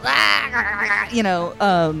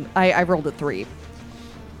I rolled a 3.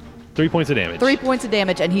 3 points of damage. 3 points of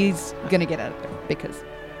damage, and he's gonna get out of there because,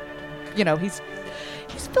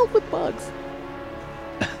 he's filled with bugs,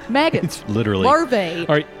 maggots, It's literally. larvae.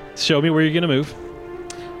 All right, show me where you're going to move.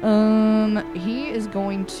 He is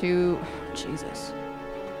going to. Jesus.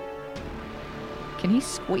 Can he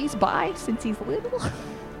squeeze by since he's little?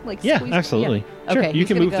 Yeah, squeeze? absolutely. Yeah. Sure, Okay, you he's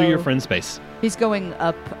can gonna move through your go- friend space. He's going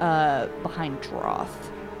up behind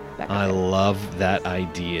Droth. Back I up there. love that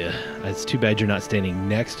idea. It's too bad you're not standing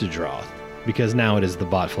next to Droth, because now it is the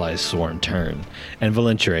Botfly's swarm turn. And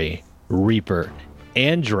Valentre, Reaper,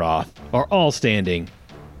 and Droth are all standing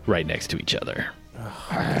right next to each other.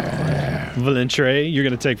 Valentre, you're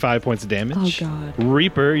going to take 5 points of damage. Oh, God.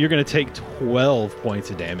 Reaper, you're going to take 12 points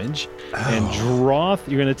of damage. And Droth,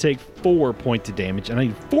 you're going to take 4 points of damage. And I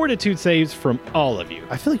need fortitude saves from all of you.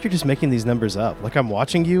 I feel like you're just making these numbers up. Like I'm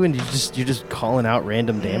watching you, and you're just calling out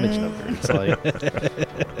random damage numbers. It's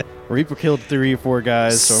like Reaper killed 3 or 4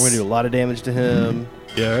 guys, so I'm going to do a lot of damage to him.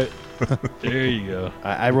 Yeah, there you go.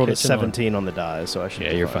 I rolled a Catching on. 17 on the die, so I should.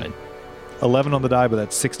 Yeah, be you're fine. 11 on the die, but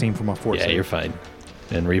that's 16 for my fort Yeah, save. you're fine.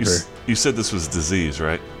 And You, Reaper, you said this was disease,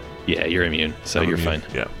 right? yeah, you're immune, so I'm you're immune.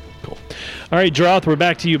 fine. Yeah. Cool. All right, Droth, we're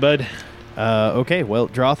back to you, bud. Okay, well,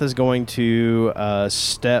 Droth is going to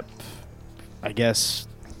step, I guess,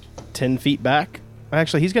 10 feet back.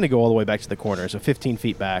 Actually, he's going to go all the way back to the corner, so 15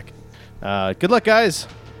 feet back. Good luck, guys.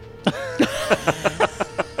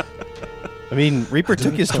 I mean, Reaper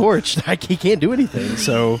took his torch. He can't do anything,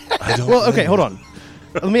 so... Well, okay, hold on.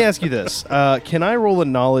 Let me ask you this. Can I roll a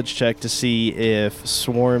knowledge check to see if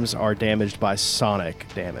swarms are damaged by sonic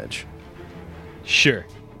damage? Sure.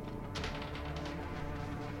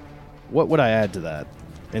 What would I add to that?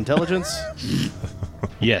 Intelligence?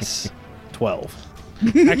 Yes. 12.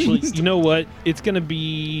 Actually, you know what? It's going to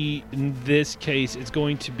be, in this case, it's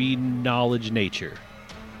going to be knowledge nature.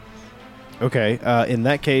 Okay, in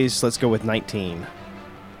that case, let's go with 19.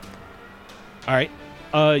 All right.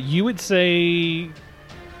 You would say,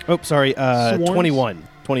 Oh, sorry, Swarms? 21.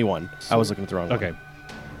 21. I was looking at the wrong one. okay,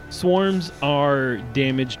 swarms are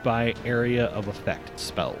damaged by area of effect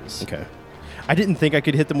spells. Okay. I didn't think I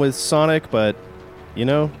could hit them with Sonic, but, if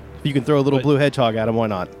you can throw a little But- blue hedgehog at them, why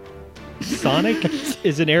not? Sonic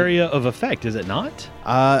is an area of effect, is it not?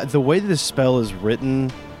 The way this spell is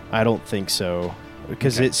written, I don't think so.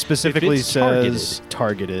 Because Okay. it specifically If it's says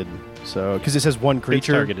targeted. So, because it says one It's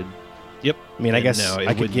creature. targeted. Yep. I mean, I And guess no, it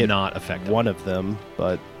I could would get not affect them. one of them,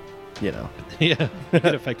 but, Yeah, it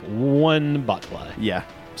could affect one botfly. yeah.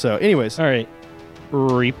 So, anyways, All right,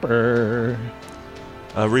 Reaper.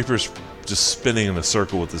 Reaper's just spinning in a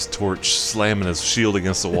circle with his torch, slamming his shield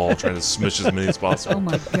against the wall, trying to smish as many as possible. Oh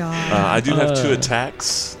my god. I do have 2 Uh,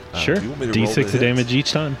 attacks. Sure. Do you want me to roll D6 the of hit? damage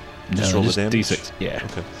each time. Just No, roll the damage? D6. Yeah.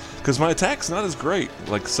 Okay. Because my attack's not as great.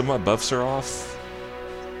 Like, some of my buffs are off.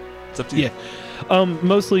 It's up to you. Yeah.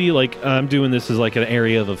 Mostly, like, I'm doing this as like an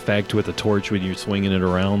area of effect with a torch when you're swinging it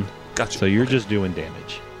around. Gotcha. So you're just doing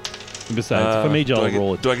damage. And besides, if I made do y'all I get,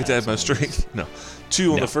 roll do I get to add my attacks on this. strength? No.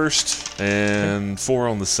 2 on No. the first and 4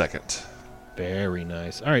 on the second. Very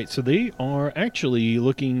nice. All right, so they are actually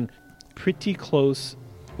looking pretty close.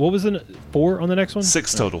 What was it? 4 on the next one?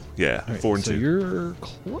 6 total. Yeah. All right, 4 and so 2. you're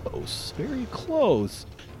close. Very close.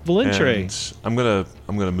 Valentre, And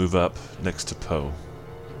I'm gonna move up next to Poe.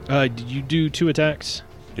 did you do 2 attacks?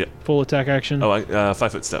 Yeah. Full attack action? Oh,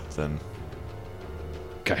 5-foot step then.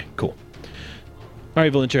 Okay, cool. All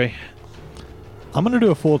right, Valentre. I'm going to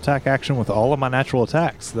do a full attack action with all of my natural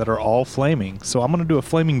attacks that are all flaming. So I'm going to do a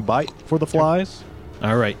flaming bite for the flies.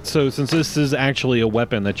 All right, so since this is actually a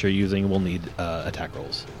weapon that you're using, we'll need attack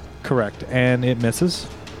rolls. Correct. And it misses.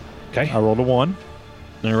 Okay. I rolled a 1.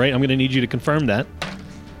 All right, I'm going to need you to confirm that.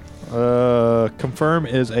 Confirm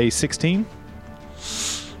is a 16.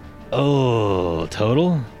 Oh,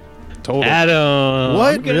 total? Total. Adam.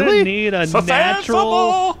 What? I'm gonna Really? need a For fan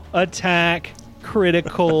natural football? attack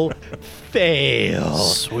critical fail.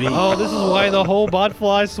 Sweet. Oh, this is why the whole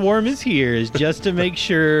botfly swarm is here, is just to make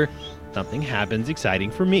sure something happens exciting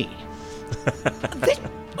for me.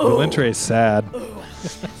 Valentre is sad.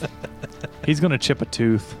 He's going to chip a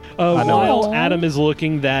tooth. I know. While Adam is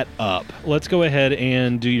looking that up, let's go ahead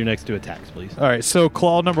and do your next 2 attacks, please. All right, so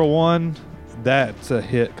claw number 1, that's a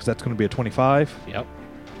hit because that's going to be a 25. Yep.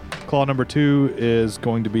 Claw number 2 is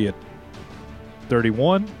going to be a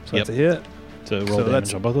 31, so that's a hit. So roll So damage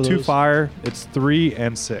that's on both of 2 those. fire. It's 3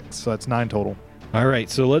 and 6, so that's 9 total. All right,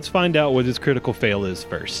 so let's find out what his critical fail is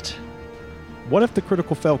first. What if the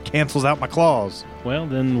critical fail cancels out my claws? Well,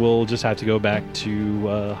 then we'll just have to go back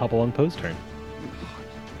to Hubble on Poe's turn.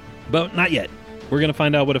 But not yet. We're going to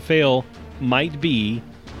find out what a fail might be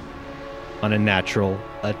on a natural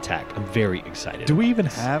attack. I'm very excited. Do we about even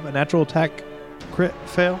this. have a natural attack crit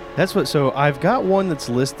fail? That's what. So I've got one that's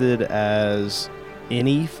listed as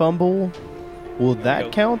any fumble. Will Go.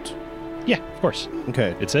 that count? Yeah, of course.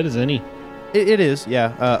 Okay. It said as any. It is,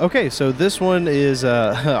 yeah. Okay, so this one is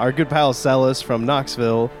our good pal Celis from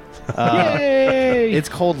Knoxville. Yay! It's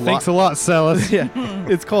called Thanks a lot, Celis. yeah,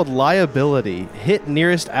 it's called liability. Hit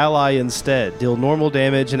nearest ally instead. Deal normal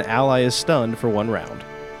damage and ally is stunned for 1 round.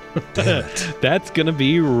 That's going to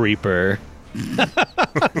be Reaper.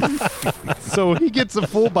 So he gets a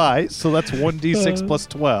full bite, so that's 1d6 plus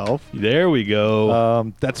 12. There we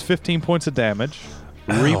go. That's 15 points of damage.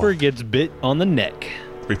 Reaper gets bit on the neck.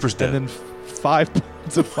 Reaper's dead. And then 5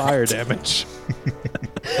 points of fire damage.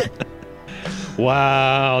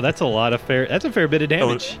 Wow, that's a lot of that's a fair bit of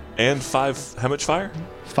damage. And 5. How much fire?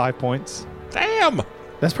 5 points. Damn!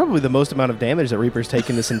 That's probably the most amount of damage that Reaper's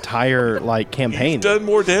taken this entire campaign. He's done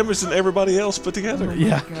more damage than everybody else put together.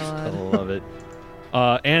 Yeah. I God. love it.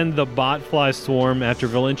 And the botfly swarm, after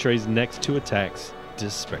Valentre's next 2 attacks,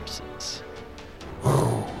 disperses.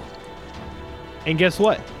 And guess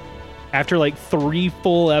what? After like 3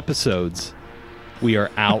 full episodes, we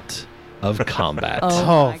are out of combat.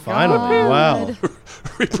 Oh, my finally. God. Wow.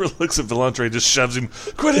 Reaper looks at Volantre and just shoves him.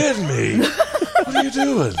 Quit hitting me! What are you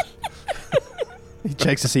doing? He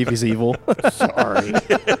checks to see if he's evil. Sorry.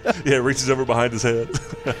 Yeah, reaches over behind his head.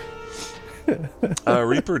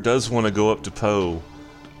 Reaper does want to go up to Poe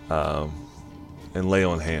and lay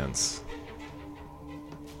on hands.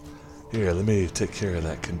 Here, let me take care of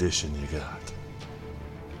that condition you got.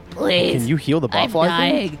 Please. Can you heal the I'm botfly thing?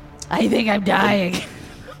 dying. I think I'm dying.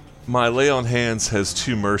 My lay on hands has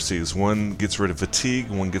 2 mercies. One gets rid of fatigue,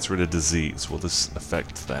 one gets rid of disease. Will this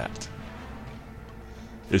affect that?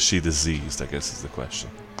 Is she diseased, I guess is the question.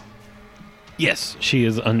 Yes, she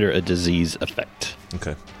is under a disease effect.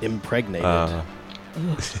 Okay. Impregnated. Oh.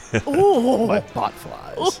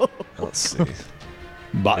 Botflies. Let's see.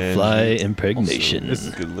 Botfly And impregnation. This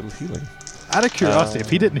is a good little healing. Out of curiosity, if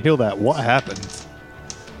he didn't heal that, what happens?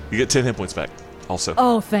 You get 10 hit points back also.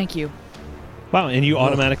 Oh, thank you. Wow, and you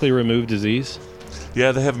automatically remove disease?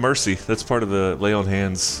 Yeah, they have mercy. That's part of the lay on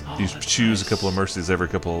hands. Oh, You that's choose nice. a couple of mercies every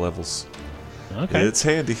couple of levels. Okay. It's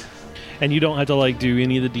handy. And you don't have to like do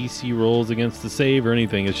any of the DC rolls against the save or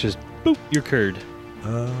anything. It's just boop, you're cured.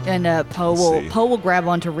 And Poe Let's will see. Poe will grab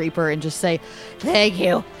onto Reaper and just say, Thank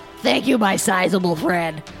you. Thank you, my sizable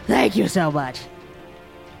friend. Thank you so much.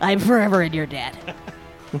 I'm forever in your debt.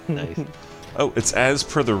 Nice. Oh, it's as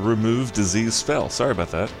per the remove disease spell. Sorry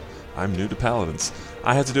about that. I'm new to paladins.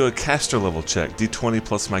 I have to do a caster level check. D20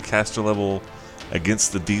 plus my caster level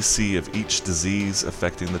against the DC of each disease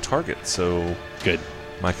affecting the target. So Good.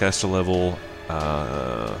 my caster level,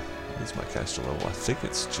 what is my caster level? I think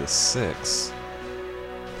it's just 6.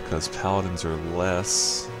 Because paladins are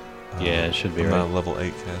less. Yeah, it should be I'm not right. a level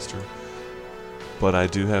 8 caster. But I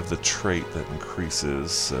do have the trait that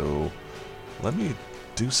increases, so let me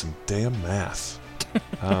do some damn math.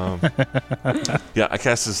 Yeah, I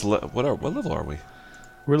cast this. What level are we?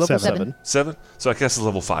 We're level 7. 7. So I cast this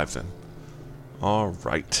level 5 then. All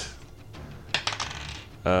right.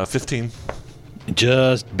 15.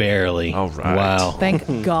 Just barely. All right. Wow.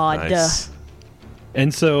 "Thank God." Nice.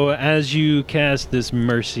 And so, as you cast this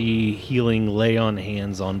mercy healing lay on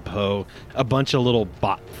hands on Poe, a bunch of little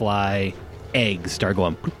botfly eggs start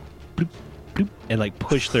going bloop, bloop, bloop, and like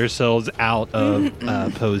push themselves out of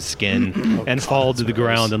Poe's skin and fall to the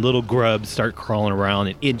ground. And little grubs start crawling around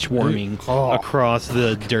and inchworming across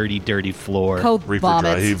the dirty, dirty floor. Poe Reaper dry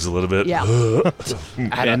vomits. heaves a little bit. Yeah.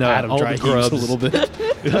 And all Adam the dry heaves grubs a little bit.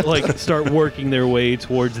 like start working their way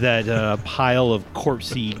towards that pile of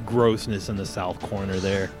corpsey grossness in the south corner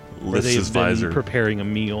there, where Lifts they've his been visor. preparing a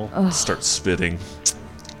meal. Start spitting.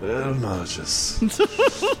 Well, nauseous.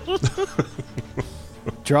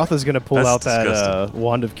 Droth is going to pull That's out that disgusting.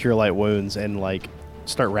 wand of Cure Light Wounds and like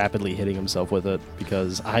start rapidly hitting himself with it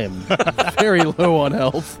because I am very low on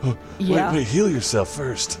health. Yeah. Wait, heal yourself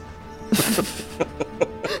first.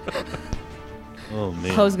 Oh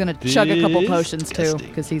man, Poe's gonna chug a couple potions too Disgusting.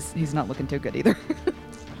 because he's not looking too good either.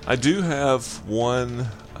 I do have one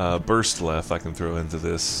burst left I can throw into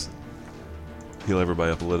this. Heal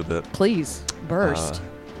everybody up a little bit. Please burst.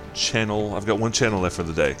 Channel. I've got one channel left for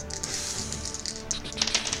the day.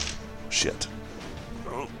 Shit.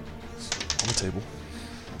 Oh, on the table.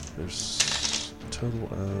 There's a total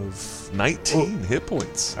of 19 hit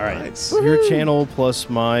points. All right. Nice. Your channel plus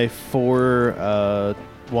my 4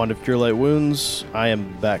 wand of Cure Light Wounds, I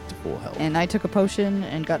am back to full health. And I took a potion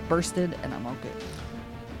and got bursted, and I'm okay.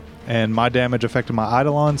 And my damage affected my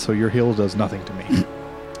Eidolon, so your heal does nothing to me.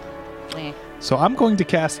 Eh. So I'm going to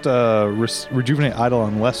cast Rejuvenate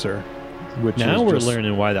Eidolon Lesser, which now is we're just-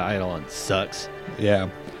 learning why the Eidolon sucks. Yeah.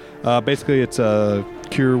 Basically, it's a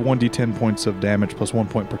cure 1d10 points of damage plus 1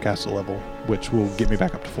 point per caster level, which will get me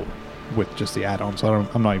back up to full with just the add-on. So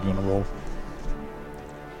I'm not even going to roll.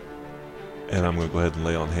 And I'm going to go ahead and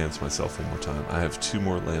lay on hands myself one more time. I have 2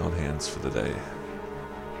 more lay on hands for the day.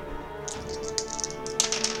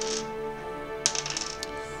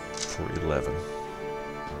 For 11.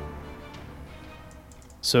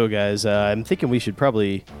 So, guys, I'm thinking we should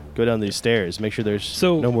probably go down these stairs, make sure there's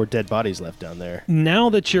no more dead bodies left down there. Now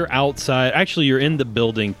that you're outside, actually you're in the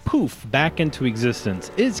building, poof, back into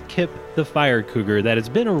existence is Kip the fire cougar that has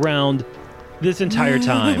been around this entire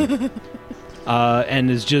time.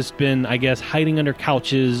 And has just been, I guess, hiding under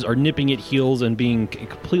couches or nipping at heels and being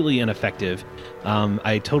completely ineffective.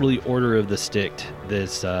 I totally order of the sticked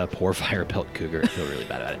this poor fire pelt cougar. I feel really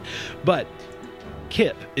bad about it. But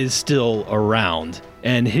Kip is still around,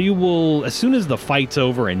 and he will, as soon as the fight's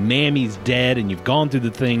over and Mammy's dead and you've gone through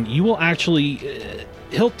the thing, you will actually,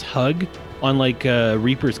 he'll tug on like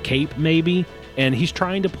Reaper's cape maybe, and he's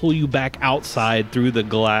trying to pull you back outside through the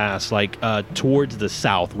glass, like towards the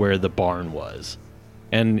south where the barn was.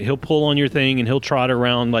 And he'll pull on your thing and he'll trot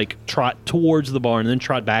around, like trot towards the barn and then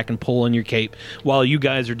trot back and pull on your cape while you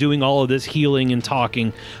guys are doing all of this healing and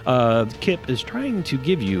talking. Kip is trying to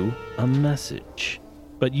give you a message.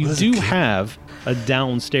 But you do have a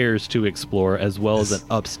downstairs to explore as well as an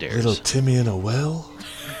upstairs. Little Timmy in a well?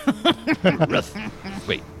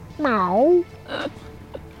 Wait. Wow,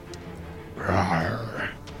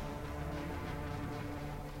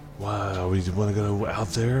 we want to go out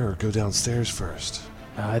there or go downstairs first?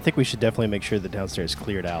 I think we should definitely make sure the downstairs is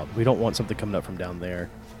cleared out. We don't want something coming up from down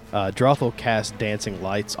there. Droth will cast dancing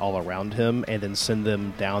lights all around him and then send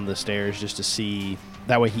them down the stairs just to see.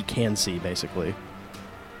 That way he can see, basically.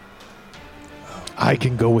 I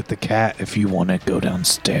can go with the cat if you want to go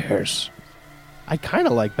downstairs. I kind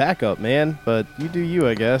of like backup, man, but you do you,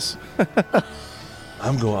 I guess.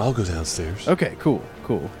 I'll go downstairs. Okay, cool.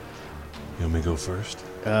 You want me to go first?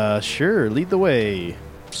 Sure, lead the way.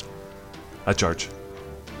 I charge.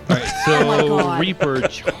 All right, so my God. Reaper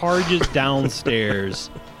charges downstairs,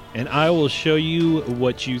 and I will show you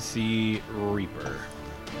what you see, Reaper.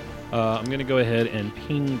 I'm going to go ahead and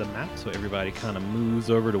ping the map so everybody kind of moves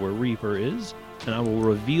over to where Reaper is, and I will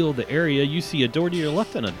reveal the area. You see a door to your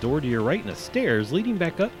left and a door to your right and a stairs leading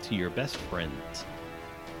back up to your best friends.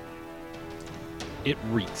 It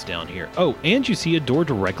reeks down here. Oh, and you see a door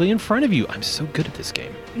directly in front of you. I'm so good at this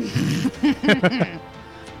game.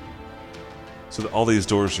 So all these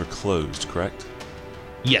doors are closed, correct?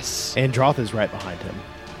 Yes. And Droth is right behind him.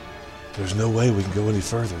 There's no way we can go any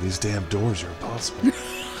further. These damn doors are impossible.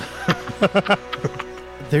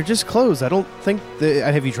 They're just closed. I don't think.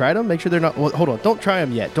 Have you tried them? Make sure they're not. Well, hold on. Don't try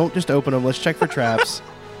them yet. Don't just open them. Let's check for traps.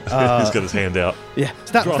 He's got his hand out. Yeah.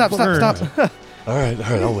 Stop. All right,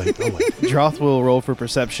 I'll wait. Droth will roll for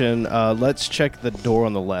perception. Let's check the door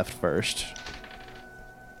on the left first.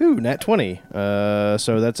 Ooh, nat 20.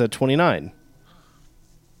 So that's a 29.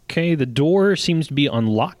 Okay, the door seems to be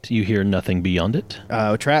unlocked. You hear nothing beyond it.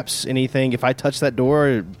 Traps, anything. If I touch that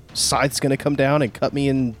door, Scythe's going to come down and cut me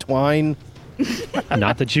in twine.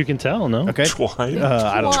 Not that you can tell, no. Okay. Twine?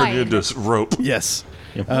 I don't Turn you into rope. Yes.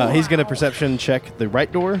 Yep. He's going to perception check the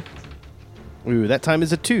right door. Ooh, that time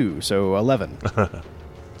is a 2, so 11.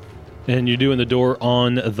 And you're doing the door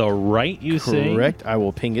on the right, you say? Correct. I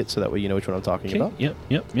will ping it so that way you know which one I'm talking Okay, about.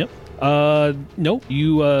 yep. Nope.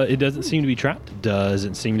 You. It doesn't seem to be trapped.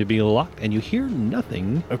 Doesn't seem to be locked, and you hear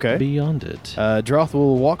nothing. Okay. Beyond it. Droth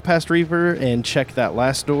will walk past Reaper and check that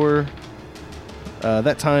last door.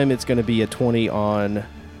 That time it's going to be a 20 on.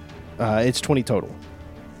 It's 20 total.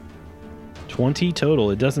 20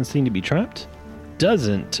 total. It doesn't seem to be trapped.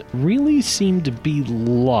 Doesn't really seem to be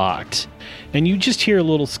locked, and you just hear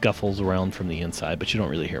little scuffles around from the inside, but you don't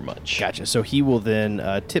really hear much. Gotcha. So he will then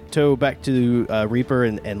tiptoe back to Reaper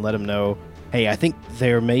and let him know, hey, I think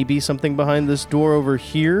there may be something behind this door over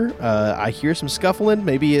here. I hear some scuffling.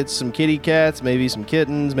 Maybe it's some kitty cats, maybe some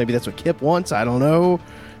kittens. Maybe that's what Kip wants. I don't know.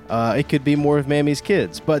 It could be more of Mammy's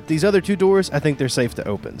kids. But these other two doors, I think they're safe to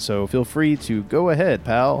open. So feel free to go ahead,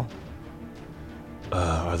 pal.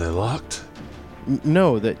 Are they locked?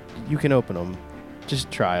 No, that you can open them. Just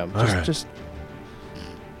try them. All right. Just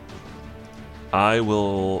I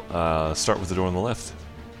will start with the door on the left.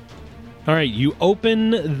 All right, you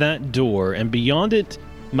open that door, and beyond it,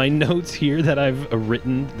 my notes here that I've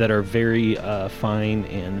written that are very fine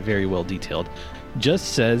and very well detailed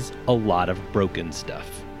just says a lot of broken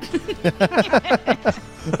stuff.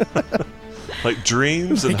 Like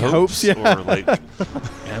dreams and Like hopes, hopes, yeah. or like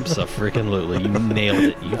Abso-freaking-lutely. You nailed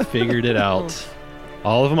it. You figured it out.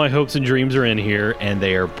 All of my hopes and dreams are in here, and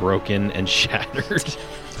they are broken and shattered.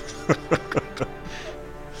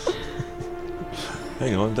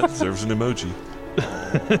 hang on, that deserves an emoji.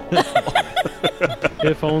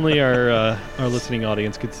 If only our listening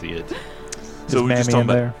audience could see it. Is So we just Mammy talking in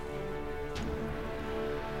about there?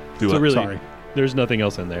 do So what? really, Sorry. there's nothing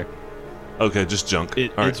else in there. Okay, just junk. All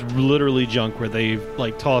right. It's literally junk where they've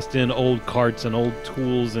like tossed in old carts and old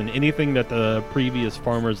tools and anything that the previous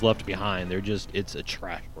farmers left behind. It's a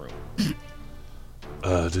trash room.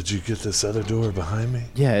 Did you get this other door behind me?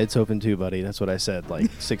 yeah, it's open too, buddy. That's what I said like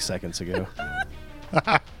 6 seconds ago.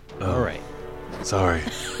 All right. Sorry.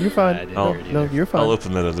 You're fine. I didn't No, hear it no, either. you're fine. I'll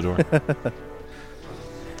open that other door.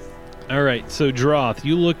 All right. So Droth,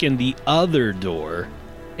 you look in the other door,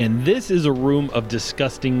 and this is a room of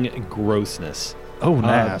disgusting grossness. Oh,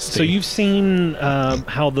 nasty. So you've seen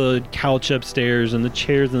how the couch upstairs and the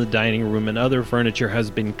chairs in the dining room and other furniture has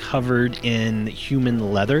been covered in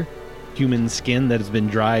human leather, human skin that has been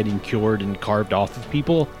dried and cured and carved off of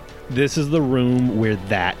people. This is the room where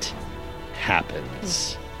that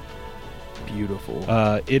happens. Beautiful.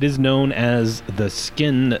 It is known as the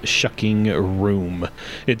skin shucking room.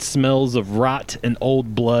 It smells of rot and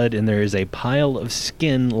old blood, and there is a pile of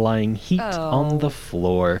skin lying heaped on the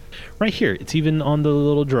floor. Right here. It's even on the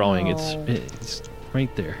little drawing. Oh. It's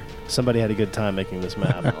right there. Somebody had a good time making this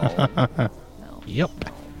map. No. Yep.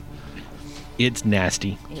 It's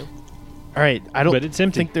nasty. All right, I don't But it's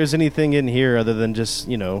empty. think there's anything in here other than just,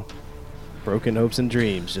 broken hopes and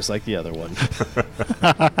dreams, just like the other one.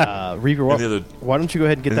 Reaper, Any other- why don't you go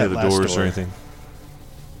ahead and get Any that other last doors door? or anything?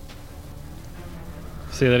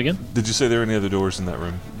 Say that again? Did you say there were any other doors in that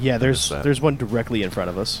room? Yeah, I there's missed that. there's one directly in front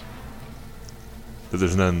of us. But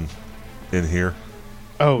there's none in here.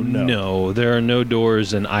 Oh no. No, there are no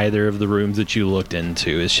doors in either of the rooms that you looked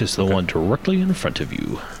into. It's just the one directly in front of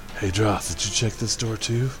you. Hey, Droth, did you check this door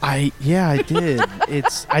too? I did.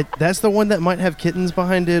 That's the one that might have kittens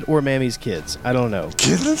behind it or Mammy's kids. I don't know.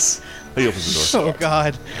 Kittens? He opens the door. Oh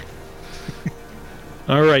God.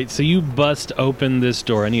 All right, so you bust open this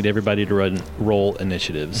door. I need everybody to roll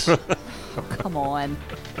initiatives. Come on.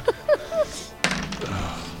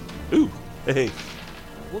 Ooh, hey.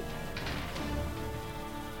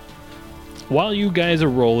 While you guys are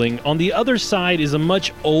rolling, on the other side is a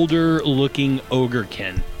much older looking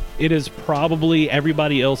ogrekin. It is probably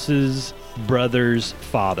everybody else's brother's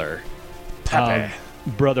father.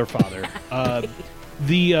 Brother father.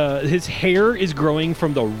 His hair is growing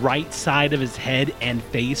from the right side of his head and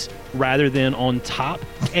face rather than on top.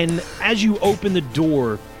 And as you open the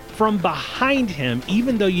door, from behind him,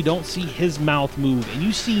 even though you don't see his mouth move and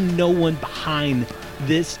you see no one behind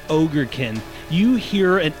this ogrekin, you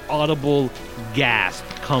hear an audible gasp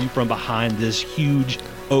come from behind this huge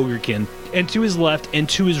ogrekin. And to his left and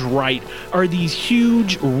to his right are these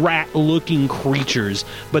huge rat-looking creatures,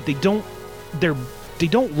 but they don't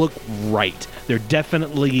look right. They're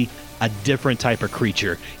definitely a different type of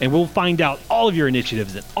creature. And we'll find out all of your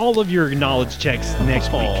initiatives and all of your knowledge checks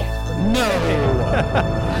next week.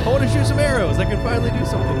 I want to shoot some arrows. I can finally do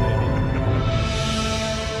something maybe.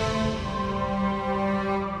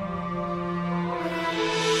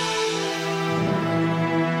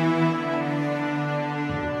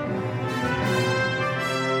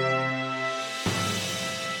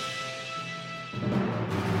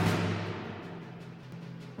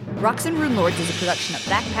 Rocks and Rune Lords is a production of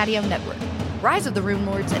Back Patio Network. Rise of the Rune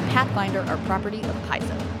Lords and Pathfinder are property of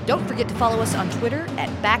Paizo. Don't forget to follow us on Twitter at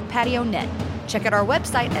BackPatioNet. Check out our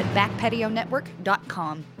website at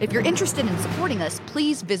backpationetwork.com. If you're interested in supporting us,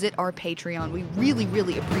 please visit our Patreon. We really,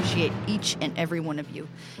 really appreciate each and every one of you.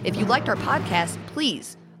 If you liked our podcast,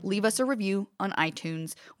 please leave us a review on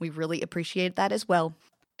iTunes. We really appreciate that as well.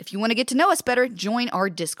 If you want to get to know us better, join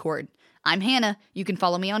our Discord. I'm Hannah. You can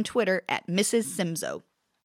follow me on Twitter at Mrs. Simzo.